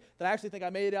cave that I actually think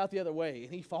I made it out the other way.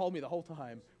 And he followed me the whole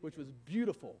time, which was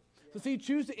beautiful. So see,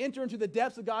 choose to enter into the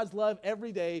depths of God's love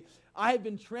every day. I have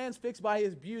been transfixed by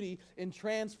his beauty and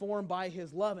transformed by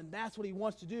his love. And that's what he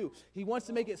wants to do. He wants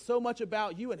to make it so much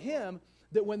about you and him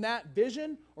that when that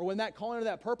vision or when that calling or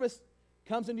that purpose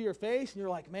comes into your face and you're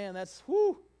like, man, that's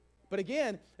whoo. But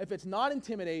again, if it's not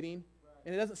intimidating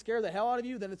and it doesn't scare the hell out of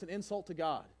you, then it's an insult to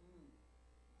God.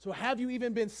 So have you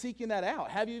even been seeking that out?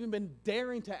 Have you even been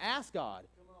daring to ask God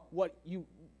what he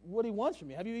wants from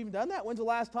you? Have you even done that? When's the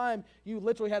last time you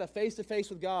literally had a face-to-face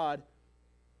with God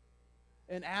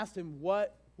and asked him,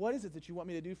 what is it that you want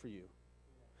me to do for you?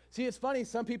 See, it's funny,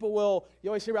 some people you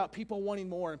always hear about people wanting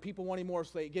more and people wanting more,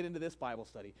 so they get into this Bible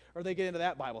study, or they get into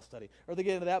that Bible study, or they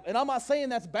get into that. And I'm not saying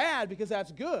that's bad, because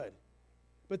that's good.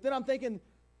 But then I'm thinking,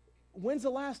 when's the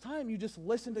last time you just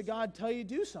listened to God tell you to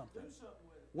do something?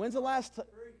 When's the last time?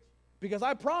 Because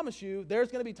I promise you,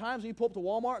 there's going to be times when you pull up to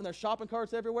Walmart and there's shopping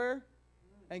carts everywhere,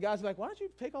 and God's like, why don't you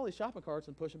take all these shopping carts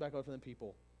and push them back over for them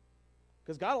people?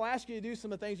 Because God will ask you to do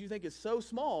some of the things you think is so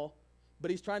small,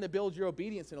 but he's trying to build your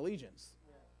obedience and allegiance.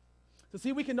 So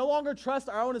see, we can no longer trust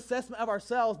our own assessment of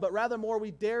ourselves, but rather more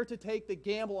we dare to take the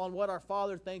gamble on what our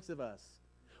Father thinks of us.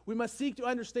 We must seek to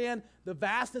understand the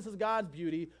vastness of God's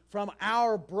beauty from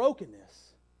our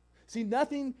brokenness. See,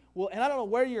 nothing will, and I don't know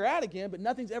where you're at again, but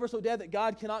nothing's ever so dead that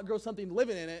God cannot grow something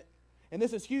living in it. And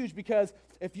this is huge, because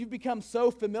if you've become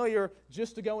so familiar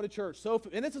just to going to church,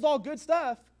 and this is all good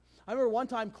stuff. I remember one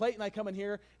time Clayton and I come in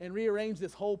here and rearranged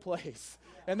this whole place.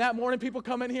 And that morning people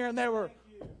come in here and they were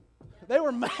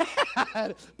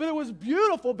mad, but it was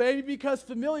beautiful, baby, because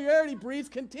familiarity breeds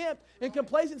contempt and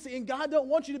complacency, and God don't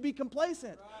want you to be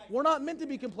complacent. We're not meant to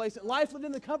be complacent. Life lived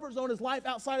in the comfort zone is life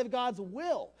outside of God's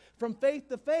will, from faith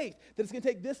to faith, that it's going to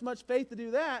take this much faith to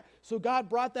do that, so God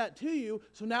brought that to you,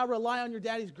 so now rely on your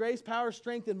daddy's grace, power,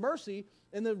 strength, and mercy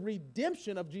in the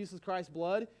redemption of Jesus Christ's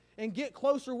blood, and get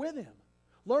closer with him.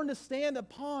 Learn to stand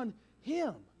upon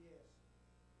him.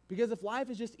 Because if life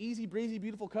is just easy breezy,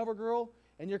 beautiful cover girl,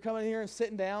 and you're coming here and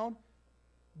sitting down,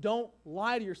 Don't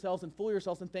lie to yourselves and fool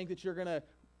yourselves and think that you're going to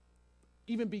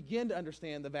even begin to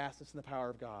understand the vastness and the power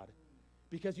of God,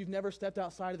 because you've never stepped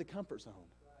outside of the comfort zone.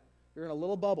 You're in a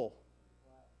little bubble.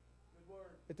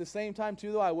 At the same time,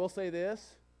 too, though, I will say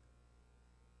this.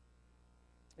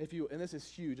 And this is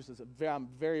huge, I'm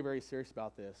very, very serious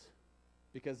about this,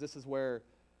 because this is where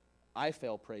I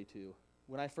fell prey to.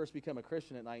 When I first became a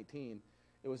Christian at 19,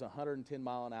 it was 110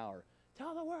 mile an hour.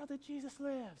 Tell the world that Jesus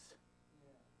lives.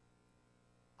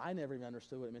 I never even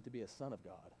understood what it meant to be a son of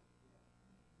God.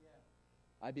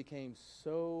 I became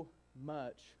so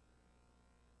much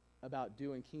about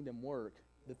doing kingdom work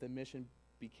that the mission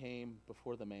became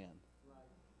before the man.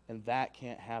 And that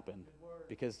can't happen,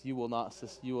 because you will not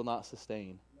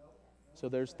sustain. So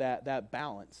there's that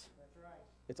balance.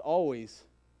 It's always,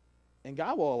 and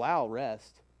God will allow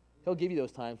rest. He'll give you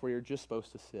those times where you're just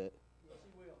supposed to sit,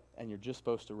 and you're just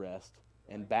supposed to rest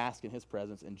and bask in His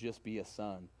presence and just be a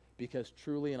son. Because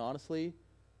truly and honestly,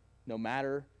 no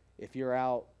matter if you're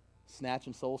out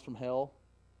snatching souls from hell,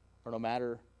 or no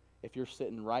matter if you're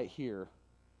sitting right here,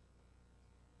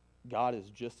 God is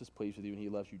just as pleased with you, and He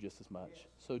loves you just as much.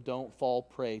 So don't fall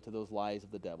prey to those lies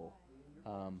of the devil.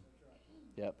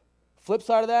 Yep. Flip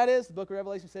side of that is, the book of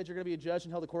Revelation says you're going to be judged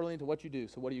and held accordingly to what you do.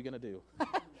 So what are you going to do?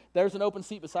 There's an open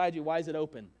seat beside you. Why is it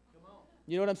open?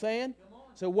 You know what I'm saying?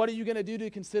 So what are you going to do to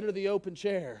consider the open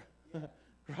chair?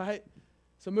 Right?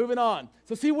 So moving on.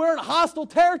 So see, we're in hostile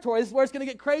territory. This is where it's going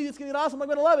to get crazy. It's going to get awesome. I'm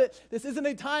going to love it. This isn't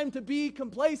a time to be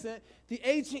complacent. The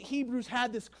ancient Hebrews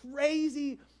had this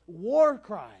crazy war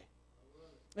cry.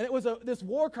 And it was this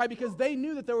war cry because they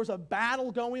knew that there was a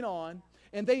battle going on,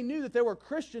 and they knew that there were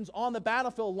Christians on the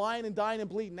battlefield lying and dying and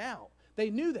bleeding out. They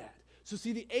knew that. So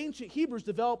see, the ancient Hebrews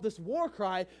developed this war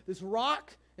cry, this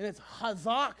rock, and it's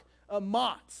Hazak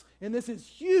Amatz. And this is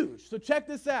huge. So check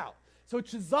this out. So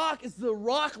Chazak is the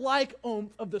rock-like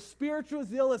oomph of the spiritual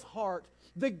zealous heart,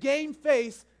 the game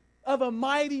face of a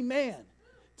mighty man.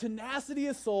 Tenacity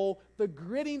of soul, the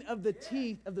gritting of the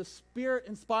teeth of the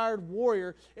spirit-inspired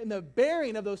warrior, and the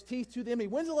bearing of those teeth to the enemy.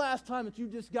 When's the last time that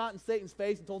you've just gotten Satan's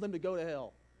face and told him to go to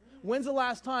hell? When's the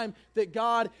last time that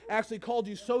God actually called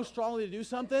you so strongly to do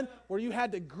something where you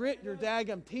had to grit your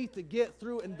daggum teeth to get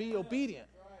through and be obedient?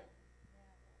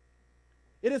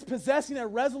 It is possessing a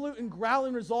resolute and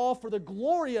growling resolve for the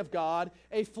glory of God,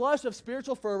 a flush of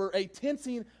spiritual fervor, a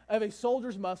tensing of a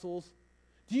soldier's muscles.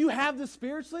 Do you have this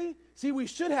spiritually? See, we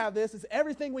should have this. It's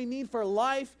everything we need for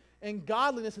life and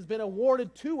godliness has been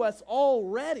awarded to us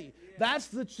already. Yeah. That's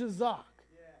the Chazak.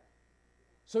 Yeah.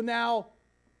 So now,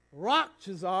 rock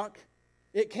Chazak,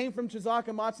 it came from Chazak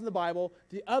Amatz in the Bible.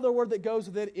 The other word that goes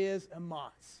with it is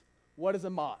Amatz. What is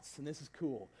Amatz? And this is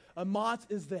cool. Amatz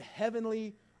is the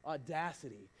heavenly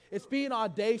audacity. It's being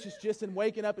audacious just in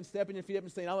waking up and stepping your feet up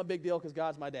and saying, I'm a big deal because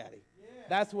God's my daddy. Yeah.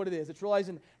 That's what it is. It's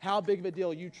realizing how big of a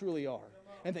deal you truly are.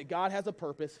 And that God has a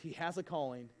purpose. He has a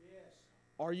calling. Yes.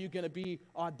 Are you going to be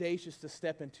audacious to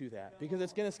step into that? Because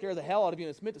it's going to scare the hell out of you, and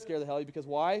it's meant to scare the hell out of you. Because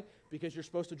why? Because you're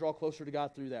supposed to draw closer to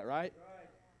God through that, right?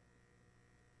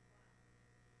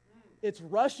 It's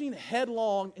rushing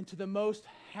headlong into the most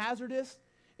hazardous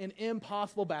and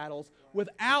impossible battles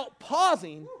without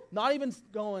pausing, not even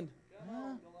going,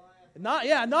 not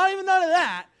even none of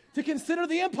that, to consider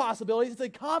the impossibilities. It's a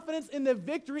confidence in the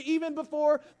victory even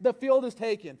before the field is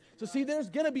taken. So see, there's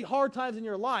going to be hard times in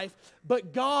your life,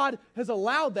 but God has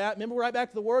allowed that. Remember, right back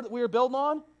to the word that we were building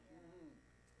on?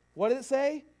 What did it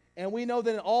say? And we know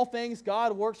that in all things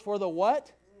God works for the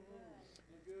what?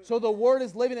 So the word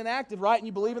is living and active, right? And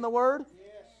you believe in the word?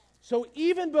 So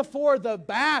even before the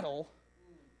battle,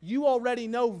 you already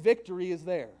know victory is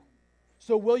there.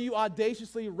 So will you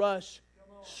audaciously rush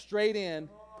straight in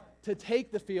to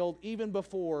take the field even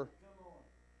before?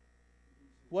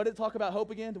 What did it talk about hope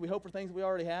again? Do we hope for things that we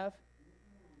already have?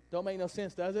 Don't make no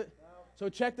sense, does it? So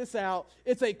check this out.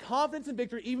 It's a confidence in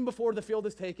victory even before the field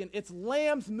is taken. It's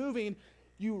lambs moving.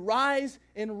 You rise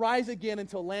and rise again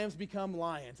until lambs become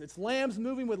lions. It's lambs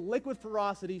moving with liquid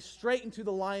ferocity straight into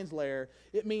the lion's lair.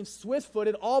 It means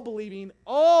swift-footed, all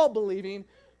believing,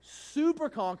 super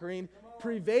conquering,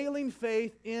 prevailing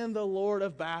faith in the Lord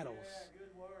of battles.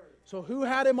 So who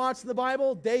had Amatz in the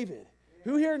Bible? David.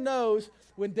 Who here knows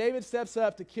when David steps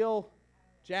up to kill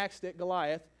Jackstick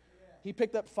Goliath, he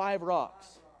picked up 5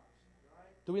 rocks.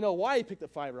 Do we know why he picked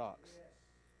up 5 rocks?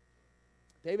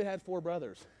 David had 4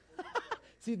 brothers.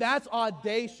 See, that's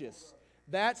audacious.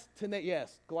 That's tenacious.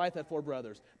 Yes, Goliath had 4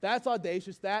 brothers. That's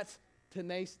audacious. That's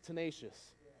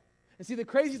tenacious. And see, the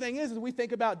crazy thing is we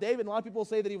think about David, and a lot of people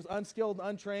say that he was unskilled and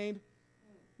untrained.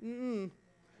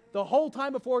 The whole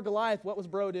time before Goliath, what was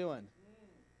bro doing?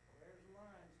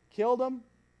 Killed him.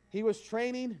 He was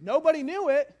training. Nobody knew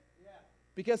it.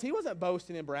 Because he wasn't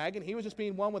boasting and bragging. He was just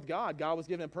being one with God. God was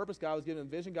giving him purpose. God was giving him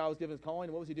vision. God was giving him calling.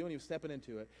 And what was he doing? He was stepping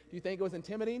into it. Do you think it was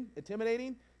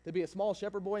intimidating to be a small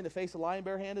shepherd boy in the face of a lion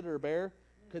barehanded or a bear?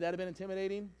 Could that have been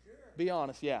intimidating? Sure. Be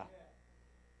honest, yeah.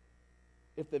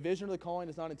 If the vision or the calling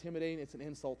is not intimidating, it's an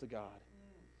insult to God.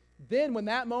 Then when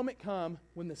that moment come,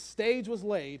 when the stage was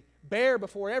laid, bare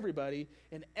before everybody,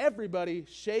 and everybody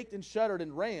shaked and shuddered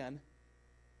and ran,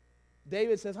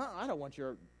 David says, I don't want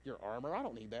your armor. I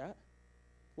don't need that.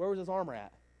 Where was his armor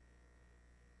at?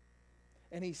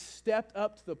 And he stepped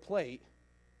up to the plate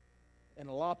and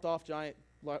lopped off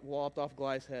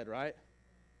Goliath's head, right?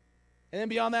 And then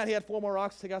beyond that, he had 4 more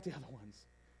rocks to take out the other ones.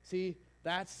 See,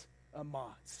 that's a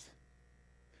motz.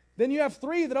 Then you have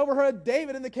 3 that overheard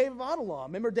David in the cave of Adullam.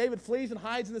 Remember, David flees and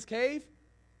hides in this cave?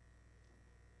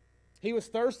 He was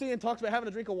thirsty and talks about having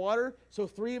a drink of water. So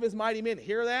 3 of his mighty men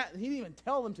hear that, and he didn't even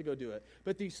tell them to go do it.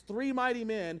 But these 3 mighty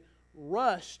men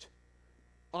rushed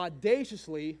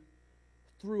audaciously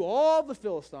through all the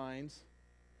Philistines,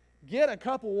 get a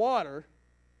cup of water,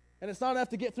 and it's not enough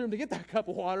to get through them to get that cup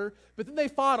of water, but then they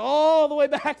fought all the way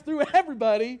back through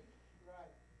everybody.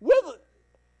 Right.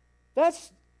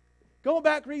 That's, go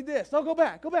back, read this. No, go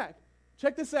back.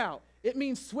 Check this out. It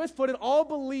means swift-footed,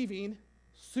 all-believing,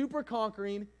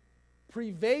 super-conquering,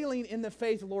 prevailing in the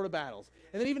faith of the Lord of battles.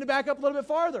 And then even to back up a little bit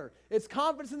farther, it's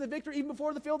confidence in the victory even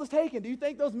before the field is taken. Do you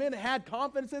think those men had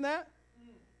confidence in that?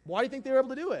 Why do you think they were able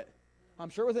to do it? I'm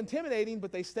sure it was intimidating,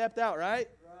 but they stepped out, right?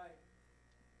 Right.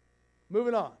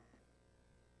 Moving on.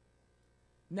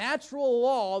 Natural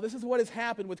law, this is what has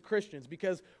happened with Christians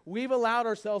because we've allowed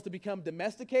ourselves to become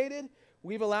domesticated.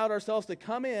 We've allowed ourselves to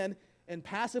come in and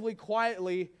passively,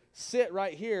 quietly sit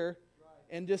right here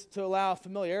and just to allow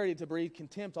familiarity to breed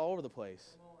contempt all over the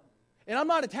place. And I'm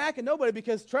not attacking nobody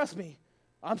because, trust me,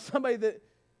 I'm somebody that,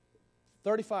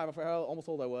 35, I forgot how almost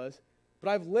old I was, but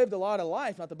I've lived a lot of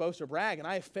life, not to boast or brag, and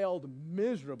I have failed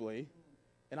miserably,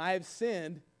 and I have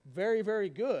sinned very, very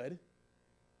good,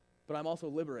 but I'm also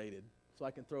liberated, so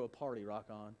I can throw a party, rock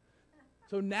on.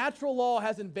 So natural law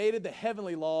has invaded the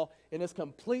heavenly law and is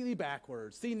completely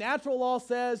backwards. See, natural law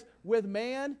says with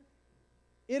man,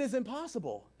 it is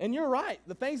impossible. And you're right.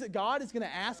 The things that God is going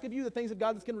to ask of you, the things that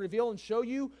God is going to reveal and show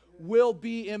you will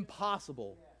be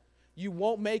impossible. You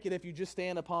won't make it if you just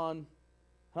stand upon,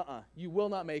 you will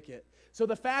not make it. So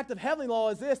the fact of heavenly law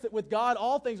is this, that with God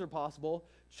all things are possible.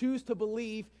 Choose to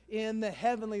believe in the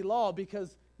heavenly law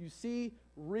because you see,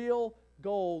 real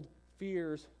gold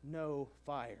fears no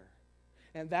fire.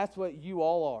 And that's what you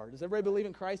all are. Does everybody believe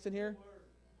in Christ in here?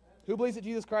 Who believes that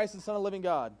Jesus Christ is the Son of the living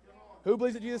God? Who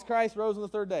believes that Jesus Christ rose on the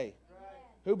 3rd day?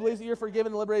 Who believes that you're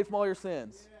forgiven and liberated from all your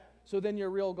sins? So then you're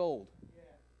real gold.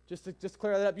 Just to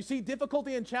clear that up. You see,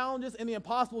 difficulty and challenges and the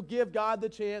impossible give God the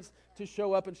chance to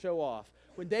show up and show off.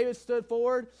 When David stood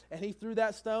forward and he threw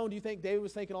that stone, do you think David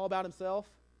was thinking all about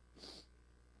himself?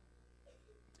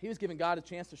 He was giving God a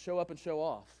chance to show up and show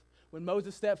off. When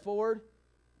Moses stepped forward,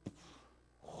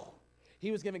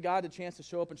 he was giving God a chance to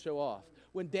show up and show off.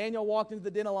 When Daniel walked into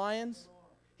the den of lions,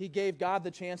 he gave God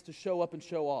the chance to show up and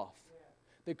show off.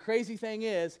 The crazy thing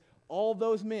is, all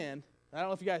those men, I don't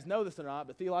know if you guys know this or not,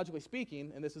 but theologically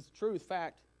speaking, and this is truth,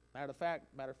 fact, matter of fact,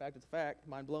 it's a fact,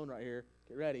 mind blown right here,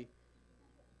 get ready.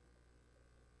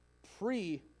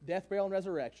 Pre-death, burial, and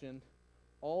resurrection,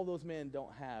 all those men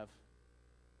don't have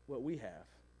what we have.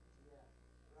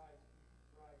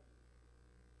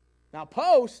 Now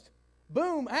post,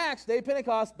 boom, Acts, day of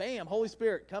Pentecost, bam, Holy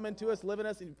Spirit, come into us, live in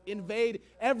us, and invade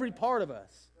every part of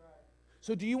us.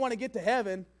 So do you want to get to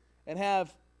heaven and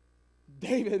have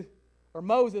David or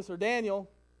Moses or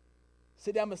Daniel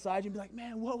sit down beside you and be like,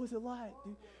 man, what was it like?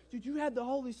 Did you have the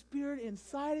Holy Spirit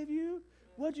inside of you?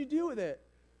 What'd you do with it?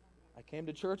 I came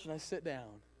to church and I sit down.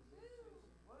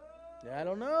 Yeah, I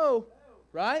don't know.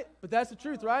 Right? But that's the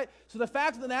truth, right? So the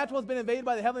fact that the natural has been invaded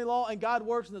by the heavenly law and God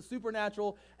works in the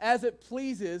supernatural as it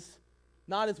pleases,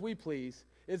 not as we please.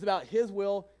 It's about His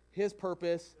will, His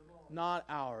purpose, not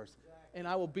ours. And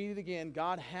I will beat it again.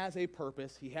 God has a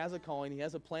purpose. He has a calling. He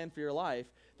has a plan for your life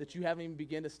that you haven't even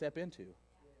begun to step into.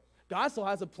 God still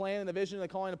has a plan and a vision and a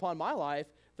calling upon my life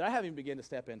that I haven't even begun to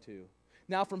step into.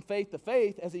 Now, from faith to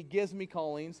faith, as He gives me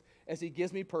callings, as He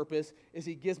gives me purpose, as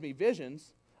He gives me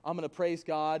visions, I'm going to praise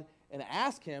God and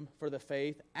ask Him for the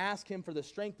faith, ask Him for the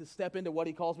strength to step into what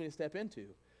He calls me to step into.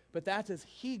 But that's as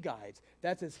He guides.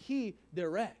 That's as He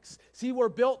directs. See, we're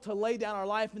built to lay down our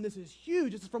life, and this is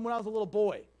huge. This is from when I was a little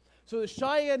boy. So the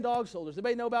Cheyenne Dog Soldiers,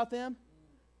 anybody know about them?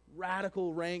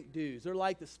 Radical rank dudes. They're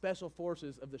like the special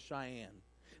forces of the Cheyenne.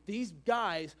 These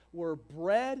guys were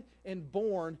bred and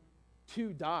born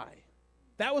to die.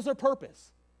 That was their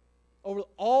purpose. Over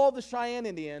all the Cheyenne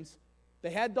Indians,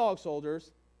 They had dog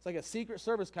soldiers. It's like a secret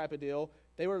service type of deal.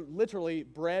 They were literally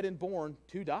bred and born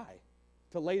to die,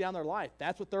 to lay down their life.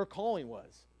 That's what their calling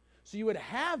was. So you would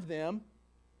have them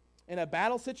in a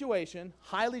battle situation,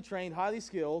 highly trained, highly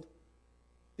skilled.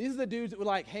 These are the dudes that would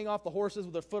like hang off the horses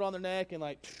with their foot on their neck and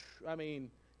like,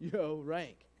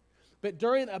 rank. But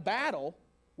during a battle,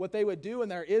 what they would do,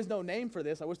 and there is no name for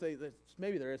this, I wish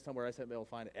maybe there is somewhere, I haven't been able to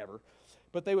find it ever,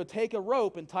 but they would take a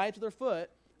rope and tie it to their foot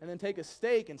and then take a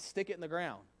stake and stick it in the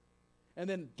ground. And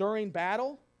then during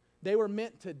battle, they were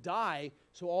meant to die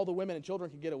so all the women and children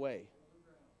could get away.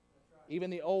 Even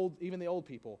the old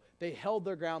people. They held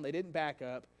their ground. They didn't back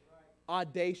up.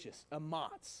 Audacious,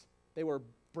 amats. They were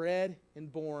bred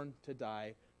and born to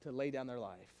die, to lay down their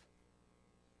life.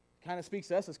 Kind of speaks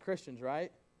to us as Christians,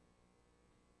 right?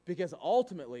 Because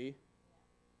ultimately,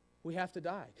 we have to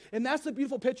die. And that's the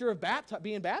beautiful picture of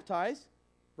being baptized,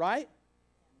 right?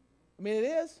 I mean, it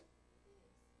is.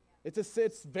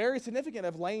 It's very significant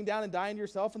of laying down and dying to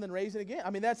yourself and then raising again.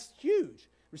 I mean, that's huge.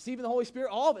 Receiving the Holy Spirit,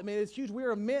 all of it. I mean, it's huge. We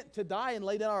are meant to die and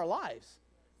lay down our lives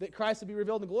that Christ would be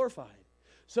revealed and glorified.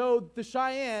 So the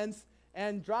Cheyennes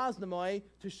and Drosnomoi,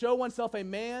 to show oneself a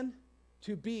man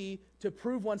to be, to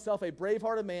prove oneself a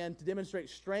brave-hearted man, to demonstrate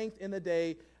strength in the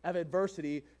day of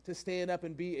adversity, to stand up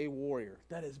and be a warrior.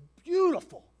 That is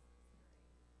beautiful.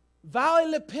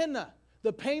 Vale la pena.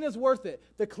 The pain is worth it.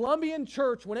 The Colombian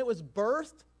church, when it was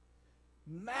birthed,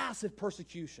 massive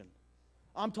persecution.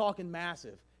 I'm talking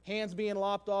massive. Hands being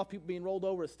lopped off, people being rolled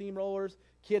over with steamrollers,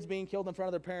 kids being killed in front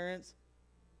of their parents,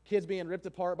 kids being ripped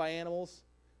apart by animals.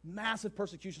 Massive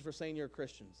persecution for saying you're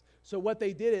Christians. So what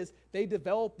they did is they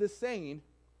developed this saying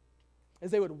as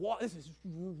they would walk. This is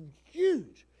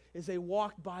huge. As they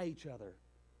walked by each other.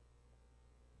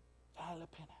 Vale la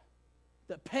pena.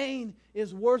 The pain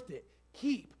is worth it.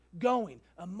 Keep going.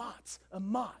 Amats,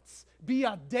 amats. Be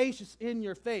audacious in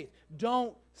your faith.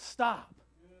 Don't stop.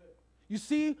 You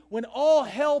see, when all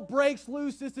hell breaks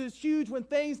loose, this is huge. When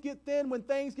things get thin, when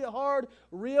things get hard,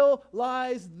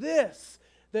 realize this,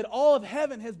 that all of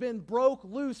heaven has been broke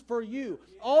loose for you.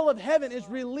 All of heaven is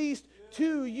released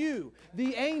to you.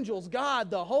 The angels, God,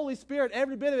 the Holy Spirit,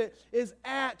 every bit of it is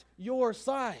at your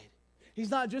side. He's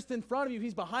not just in front of you.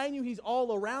 He's behind you. He's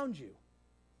all around you.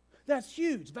 That's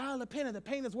huge. Vale la pena. The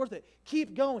pain is worth it.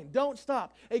 Keep going. Don't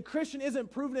stop. A Christian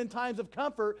isn't proven in times of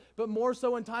comfort, but more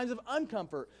so in times of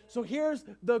uncomfort. So here's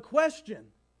the question.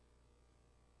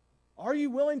 Are you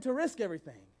willing to risk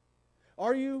everything?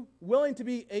 Are you willing to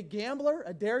be a gambler,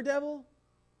 a daredevil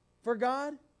for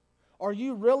God? Are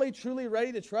you really, truly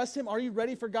ready to trust Him? Are you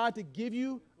ready for God to give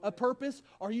you a purpose?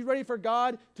 Are you ready for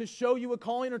God to show you a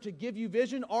calling or to give you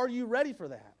vision? Are you ready for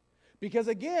that? Because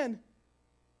again,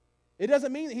 it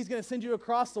doesn't mean that He's going to send you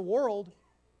across the world.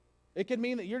 It could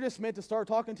mean that you're just meant to start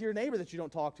talking to your neighbor that you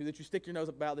don't talk to, that you stick your nose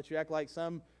about, that you act like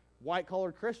some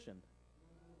white-collared Christian.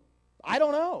 I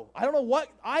don't know.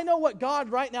 I know what God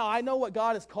right now, I know what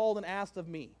God has called and asked of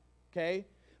me, okay?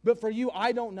 But for you,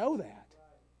 I don't know that.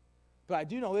 But I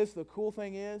do know this, the cool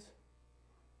thing is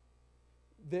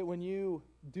that when you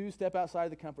do step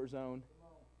outside the comfort zone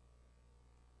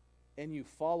and you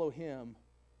follow Him,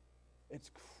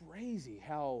 it's crazy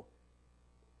how,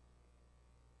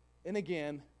 and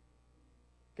again,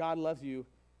 God loves you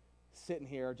sitting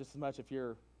here just as much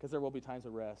because there will be times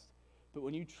of rest. But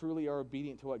when you truly are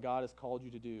obedient to what God has called you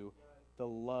to do, the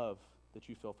love that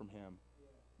you feel from Him,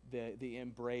 the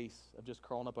embrace of just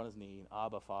crawling up on His knee,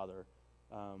 Abba, Father,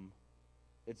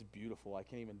 it's beautiful. I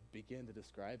can't even begin to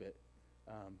describe it.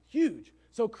 Huge.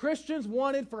 So Christians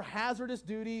wanted for hazardous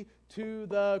duty to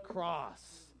the cross.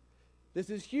 This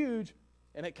is huge,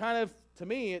 and it kind of, to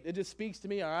me, it just speaks to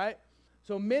me, all right?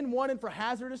 So men wanted for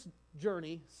hazardous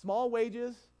journey, small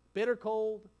wages, bitter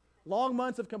cold, long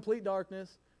months of complete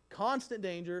darkness, constant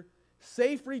danger,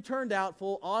 safe return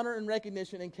doubtful, honor and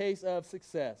recognition in case of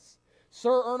success.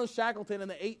 Sir Ernest Shackleton in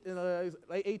the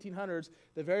late 1800s,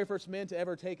 the very first men to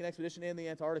ever take an expedition in the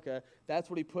Antarctica, that's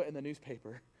what he put in the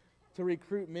newspaper to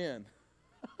recruit men.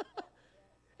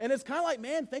 And it's kind of like,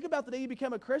 man, think about the day you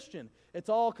become a Christian. It's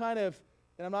all kind of,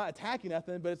 and I'm not attacking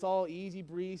nothing, but it's all easy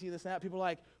breezy, this and that. People are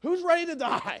like, who's ready to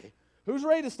die? Who's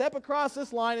ready to step across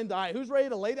this line and die? Who's ready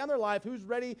to lay down their life? Who's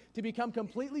ready to become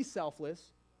completely selfless?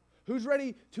 Who's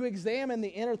ready to examine the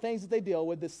inner things that they deal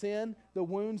with, the sin, the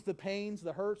wounds, the pains,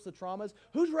 the hurts, the traumas?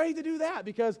 Who's ready to do that?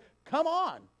 Because, come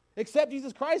on, accept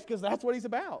Jesus Christ, because that's what He's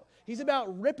about. He's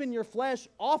about ripping your flesh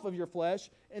off of your flesh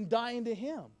and dying to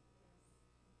Him.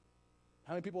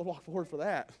 How many people would walk forward for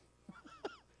that?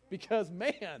 Because,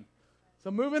 man,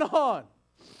 so moving on.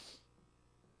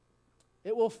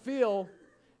 It will feel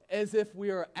as if we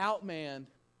are outmanned,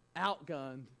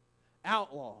 outgunned,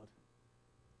 outlawed.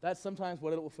 That's sometimes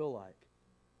what it will feel like.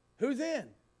 Who's in?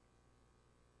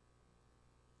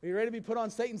 Are you ready to be put on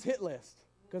Satan's hit list?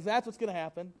 Because that's what's going to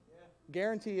happen. Yeah.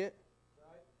 Guarantee it.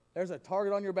 Right. There's a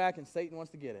target on your back and Satan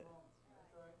wants to get it. Right.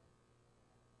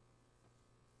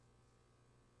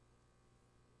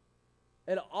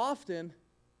 And often,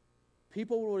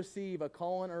 people will receive a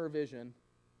calling or a vision,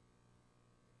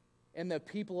 and the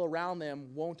people around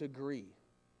them won't agree.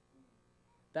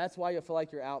 That's why you feel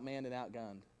like you're outmanned and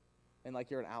outgunned, and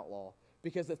like you're an outlaw.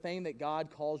 Because the thing that God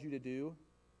calls you to do,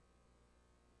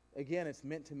 again, it's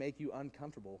meant to make you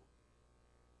uncomfortable.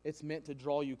 It's meant to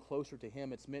draw you closer to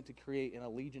Him. It's meant to create an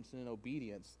allegiance and an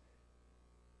obedience.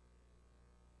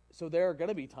 So there are going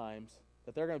to be times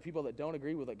that there are going to be people that don't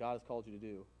agree with what God has called you to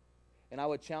do. And I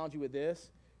would challenge you with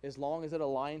this: as long as it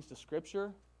aligns to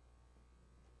Scripture,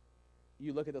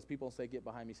 you look at those people and say, "Get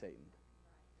behind me, Satan."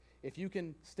 If you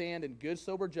can stand in good,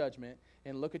 sober judgment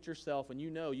and look at yourself and you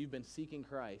know you've been seeking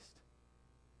Christ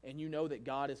and you know that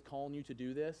God is calling you to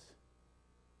do this,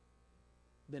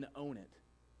 then own it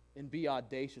and be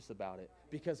audacious about it,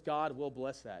 because God will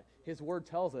bless that. His Word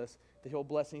tells us that He'll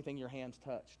bless anything your hands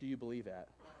touch. Do you believe that?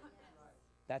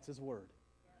 That's His Word.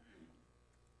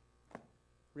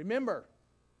 Remember,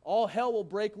 all hell will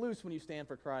break loose when you stand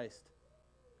for Christ,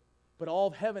 but all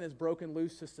of heaven is broken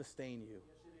loose to sustain you.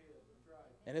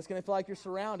 And it's going to feel like you're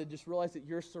surrounded. Just realize that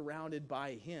you're surrounded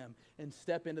by Him and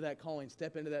step into that calling,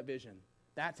 step into that vision.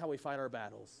 That's how we fight our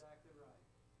battles.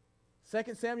 Exactly right.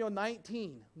 2 Samuel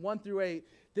 19, 1 through 8.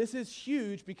 This is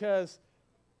huge because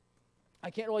I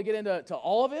can't really get into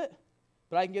all of it,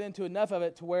 but I can get into enough of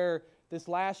it to where this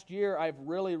last year I've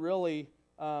really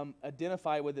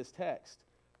identified with this text.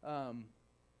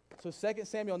 So 2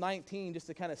 Samuel 19, just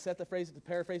to kind of set the phrase, to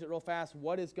paraphrase it real fast,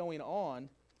 what is going on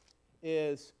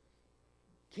is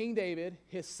King David,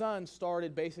 his son,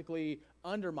 started basically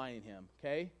undermining him,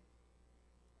 okay?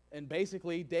 And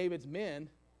basically, David's men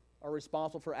are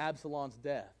responsible for Absalom's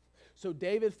death. So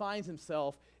David finds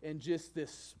himself in just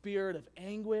this spirit of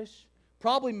anguish,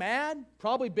 probably mad,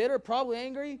 probably bitter, probably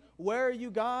angry. Where are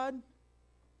you, God?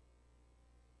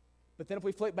 But then if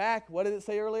we flick back, what did it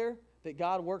say earlier? That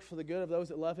God works for the good of those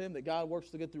that love Him, that God works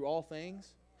for the good through all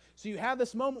things. So you have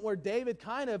this moment where David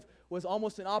kind of was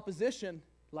almost in opposition.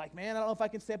 Like, man, I don't know if I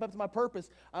can step up to my purpose.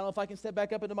 I don't know if I can step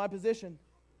back up into my position.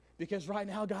 Because right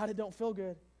now, God, it don't feel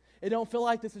good. It don't feel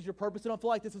like this is your purpose. It don't feel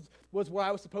like this was where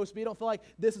I was supposed to be. It don't feel like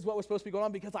this is what was supposed to be going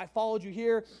on because I followed you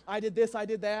here. I did this, I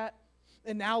did that.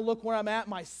 And now look where I'm at.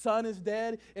 My son is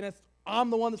dead. And I'm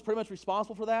the one that's pretty much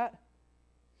responsible for that.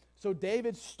 So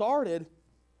David started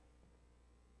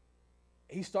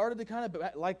to kind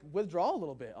of like withdraw a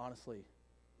little bit, honestly.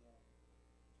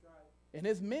 Yeah. Right. And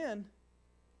his men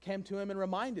came to him and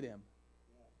reminded him,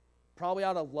 probably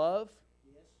out of love.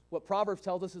 Yes. What Proverbs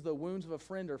tells us is the wounds of a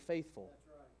friend are faithful.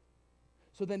 That's right.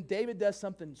 So then David does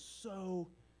something so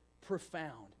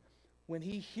profound. When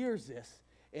he hears this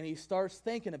and he starts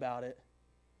thinking about it,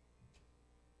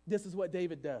 this is what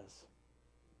David does.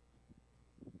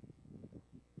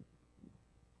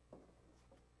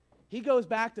 He goes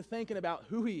back to thinking about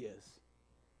who he is.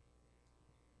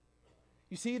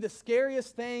 You see, the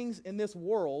scariest things in this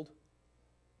world.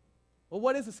 Well,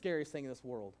 what is the scariest thing in this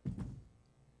world?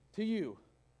 To you,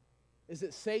 is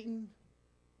it Satan,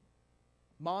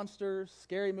 monsters,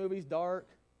 scary movies, dark?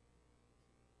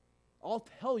 I'll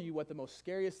tell you what the most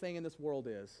scariest thing in this world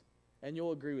is, and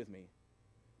you'll agree with me,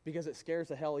 because it scares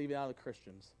the hell even out of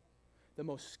Christians. The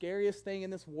most scariest thing in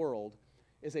this world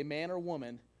is a man or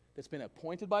woman that's been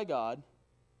appointed by God,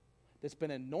 that's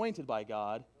been anointed by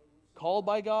God, called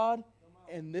by God,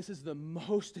 and this is the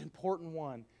most important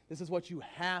one. This is what you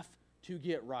have to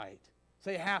get right.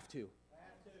 Say have to.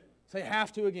 Have to. Say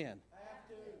have to again. Have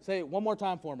to. Say it one more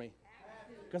time for me.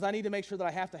 Because I need to make sure that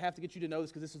I have to get you to know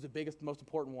this, because this is the biggest, most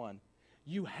important one.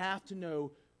 You have to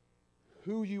know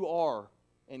who you are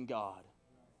in God.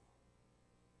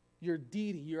 Your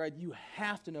deity, you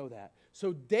have to know that.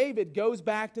 So David goes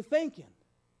back to thinking,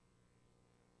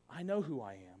 I know who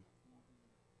I am.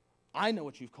 I know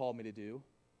what you've called me to do.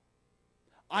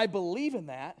 I believe in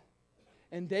that.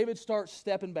 And David starts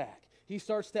stepping back. He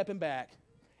starts stepping back.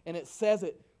 And it says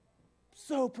it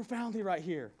so profoundly right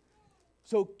here.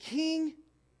 So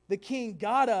the king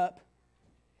got up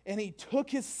and he took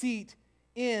his seat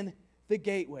in the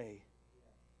gateway.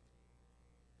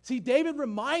 See, David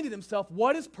reminded himself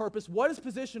what his purpose, what his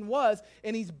position was,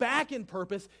 and he's back in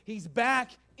purpose. He's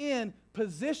back in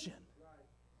position.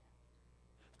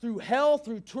 Through hell,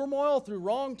 through turmoil, through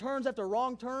wrong turns after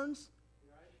wrong turns,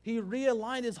 he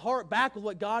realigned his heart back with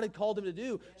what God had called him to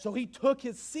do. So he took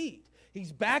his seat.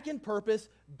 He's back in purpose,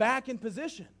 back in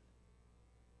position.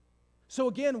 So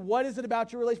again, what is it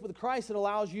about your relationship with Christ that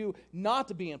allows you not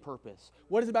to be in purpose?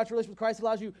 What is it about your relationship with Christ that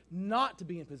allows you not to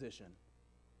be in position?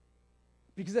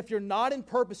 Because if you're not in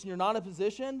purpose and you're not in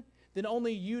position, then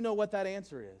only you know what that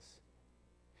answer is.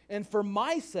 And for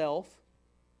myself,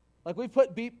 like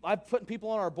I've put people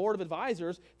on our board of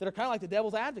advisors that are kind of like the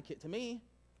devil's advocate to me.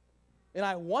 And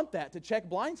I want that to check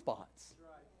blind spots.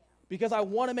 Because I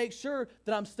want to make sure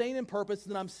that I'm staying in purpose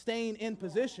and that I'm staying in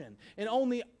position. And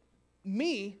only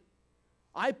me,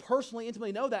 I personally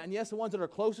intimately know that. And yes, the ones that are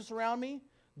closest around me,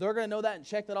 they're going to know that and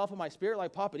check that off of my spirit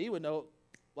like Papa D would know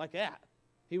like that.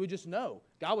 He would just know.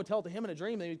 God would tell it to him in a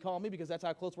dream, and he would call me because that's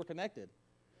how close we're connected.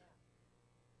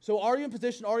 So are you in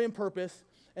position? Are you in purpose?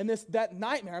 And that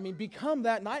nightmare, become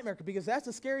that nightmare, because that's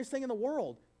the scariest thing in the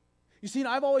world. You see,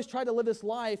 I've always tried to live this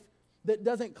life that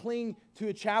doesn't cling to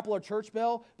a chapel or church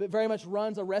bell, but very much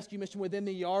runs a rescue mission within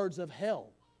the yards of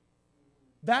hell.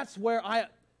 That's where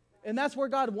that's where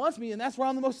God wants me, and that's where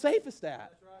I'm the most safest at.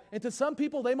 Right. And to some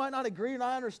people, they might not agree or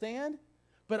not understand,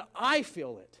 but I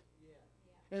feel it.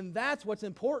 Yeah. And that's what's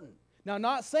important. Now,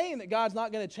 not saying that God's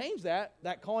not going to change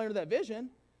that calling or that vision,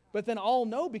 but then I'll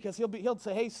know because he'll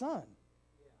say, hey, son.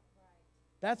 Yeah.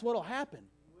 That's what'll happen.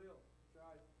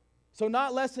 So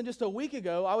not less than just a week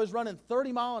ago, I was running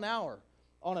 30 mile an hour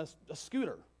on a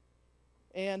scooter.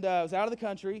 And I was out of the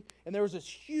country, and there was this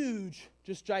huge,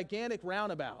 just gigantic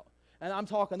roundabout. And I'm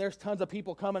talking, there's tons of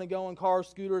people coming and going, cars,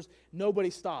 scooters. Nobody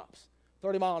stops.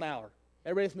 30 mile an hour.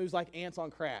 Everybody just moves like ants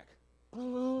on crack,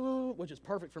 which is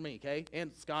perfect for me, okay?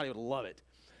 And Scotty would love it.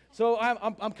 So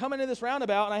I'm coming to this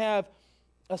roundabout, and I have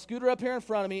a scooter up here in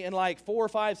front of me and like 4 or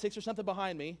 5, 6 or something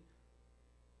behind me.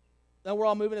 And we're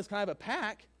all moving as kind of a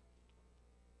pack.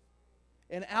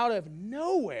 And out of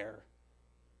nowhere,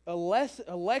 a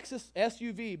Lexus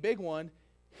SUV, big one,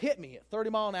 hit me at 30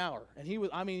 mile an hour. And he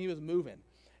was moving.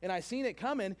 And I seen it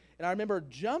coming, and I remember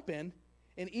jumping,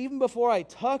 and even before I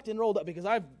tucked and rolled up, because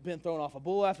I've been thrown off a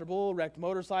bull after bull, wrecked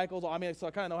motorcycles, so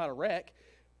I kind of know how to wreck.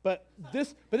 But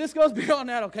this goes beyond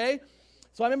that, okay?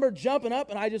 So I remember jumping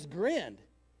up, and I just grinned.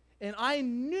 And I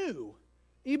knew,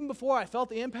 even before I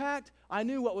felt the impact, I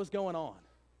knew what was going on.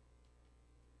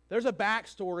 There's a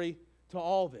backstory to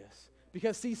all this.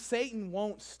 Because, see, Satan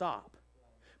won't stop.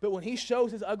 But when he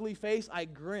shows his ugly face, I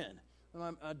grin. And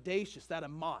I'm audacious, that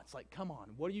amots. Like, come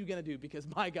on, what are you going to do? Because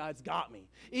my God's got me.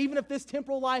 Even if this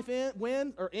temporal life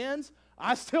ends,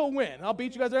 I still win. I'll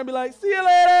beat you guys there and be like, see you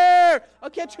later. I'll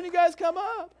catch you when you guys come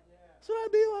up. So I'd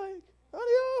be like,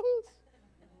 adios.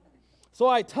 So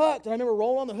I tucked, and I remember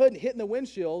rolling on the hood and hitting the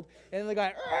windshield. And then the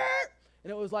guy,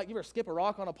 and it was like, you ever skip a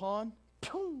rock on a pond?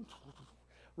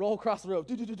 Roll across the road.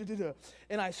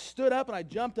 And I stood up and I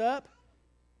jumped up.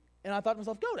 And I thought to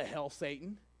myself, go to hell,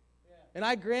 Satan. And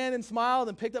I grinned and smiled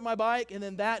and picked up my bike. And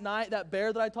then that night, that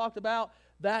bear that I talked about,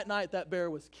 that night that bear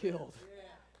was killed.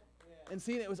 And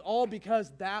see, it was all because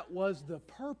that was the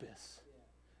purpose.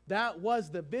 That was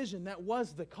the vision. That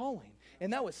was the calling.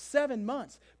 And that was 7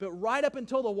 months. But right up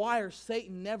until the wire,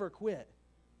 Satan never quit.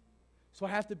 So I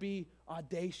have to be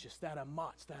audacious, that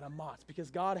amots,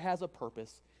 because God has a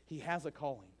purpose. He has a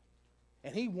calling.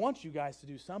 And he wants you guys to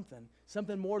do something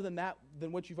more than that,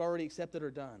 than what you've already accepted or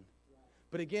done.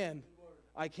 But again,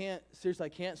 I can't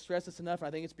stress this enough, and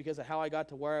I think it's because of how I got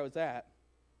to where I was at,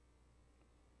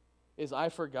 is I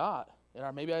forgot,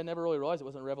 or maybe I never really realized it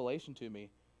wasn't a revelation to me,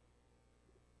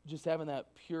 just having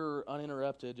that pure,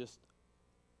 uninterrupted,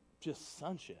 just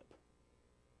sonship.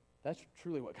 That's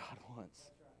truly what God wants.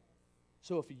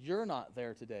 So if you're not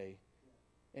there today,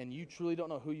 and you truly don't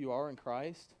know who you are in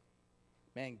Christ,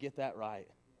 man, get that right.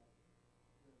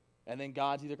 And then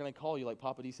God's either going to call you, like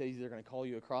Papa D said, he's either going to call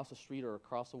you across the street or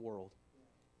across the world.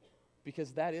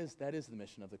 Because that is the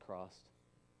mission of the cross.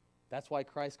 That's why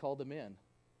Christ called them in.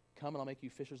 Come and I'll make you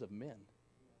fishers of men.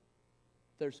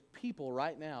 There's people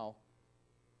right now,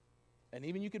 and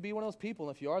even you could be one of those people,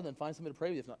 and if you are, then find somebody to pray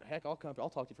with you. If not, heck, I'll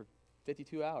talk to you for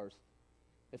 52 hours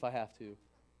if I have to.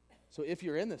 So if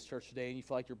you're in this church today and you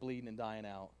feel like you're bleeding and dying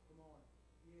out,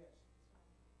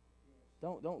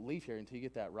 don't leave here until you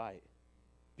get that right.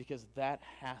 Because that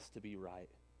has to be right.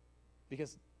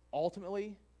 Because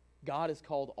ultimately, God has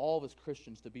called all of us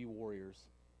Christians to be warriors.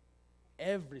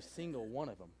 Every single one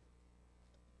of them.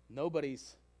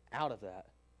 Nobody's out of that.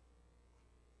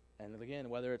 And again,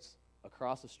 whether it's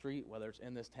across the street, whether it's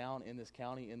in this town, in this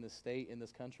county, in this state, in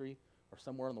this country, or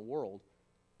somewhere in the world,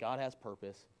 God has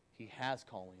purpose. He has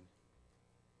calling.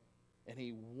 And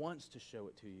He wants to show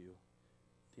it to you.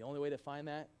 The only way to find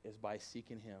that is by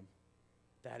seeking Him.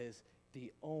 That is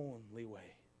the only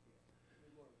way.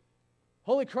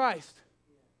 Holy Christ,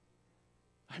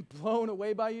 I'm blown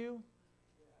away by you.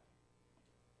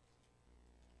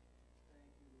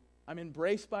 I'm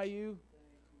embraced by you.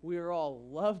 We are all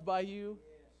loved by you,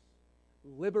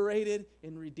 liberated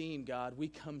and redeemed, God. We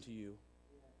come to you.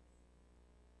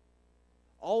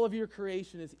 All of your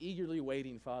creation is eagerly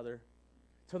waiting, Father,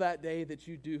 till that day that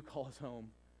you do call us home.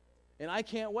 And I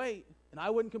can't wait. And I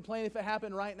wouldn't complain if it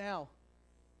happened right now,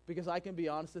 because I can be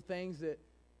honest, the things that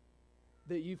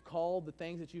you've called, the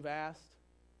things that you've asked,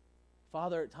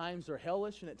 Father, at times are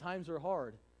hellish and at times are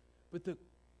hard. But the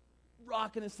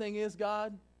rockinest thing is,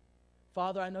 God,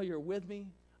 Father, I know you're with me.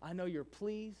 I know you're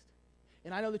pleased.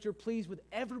 And I know that you're pleased with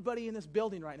everybody in this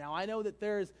building right now. I know that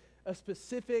there's a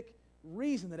specific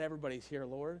reason that everybody's here,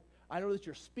 Lord. I know that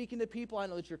you're speaking to people. I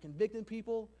know that you're convicting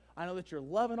people. I know that you're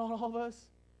loving on all of us.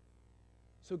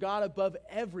 So God, above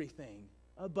everything,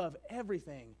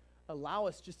 allow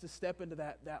us just to step into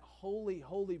that holy,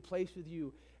 holy place with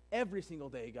you every single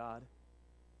day, God.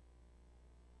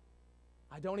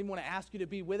 I don't even want to ask you to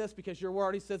be with us because your word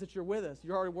already says that you're with us.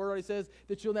 Your word already says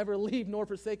that you'll never leave nor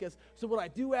forsake us. So what I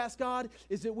do ask, God,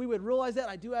 is that we would realize that.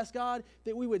 I do ask, God,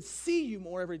 that we would see you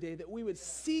more every day, that we would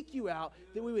seek you out,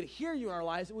 that we would hear you in our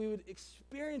lives, that we would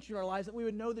experience you in our lives, that we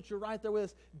would know that you're right there with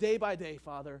us day by day,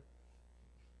 Father.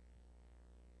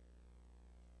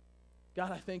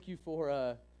 God, I thank you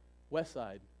for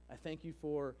Westside. I thank you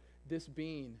for this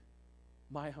being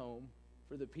my home,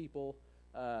 for the people,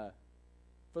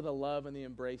 for the love and the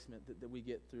embracement that we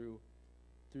get through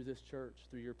this church,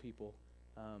 through your people.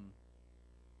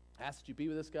 I ask that you be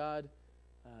with us, God.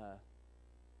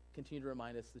 Continue to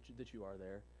remind us that you are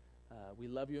there. We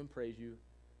love you and praise you.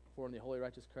 For in the holy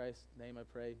righteous Christ's name I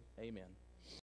pray, amen.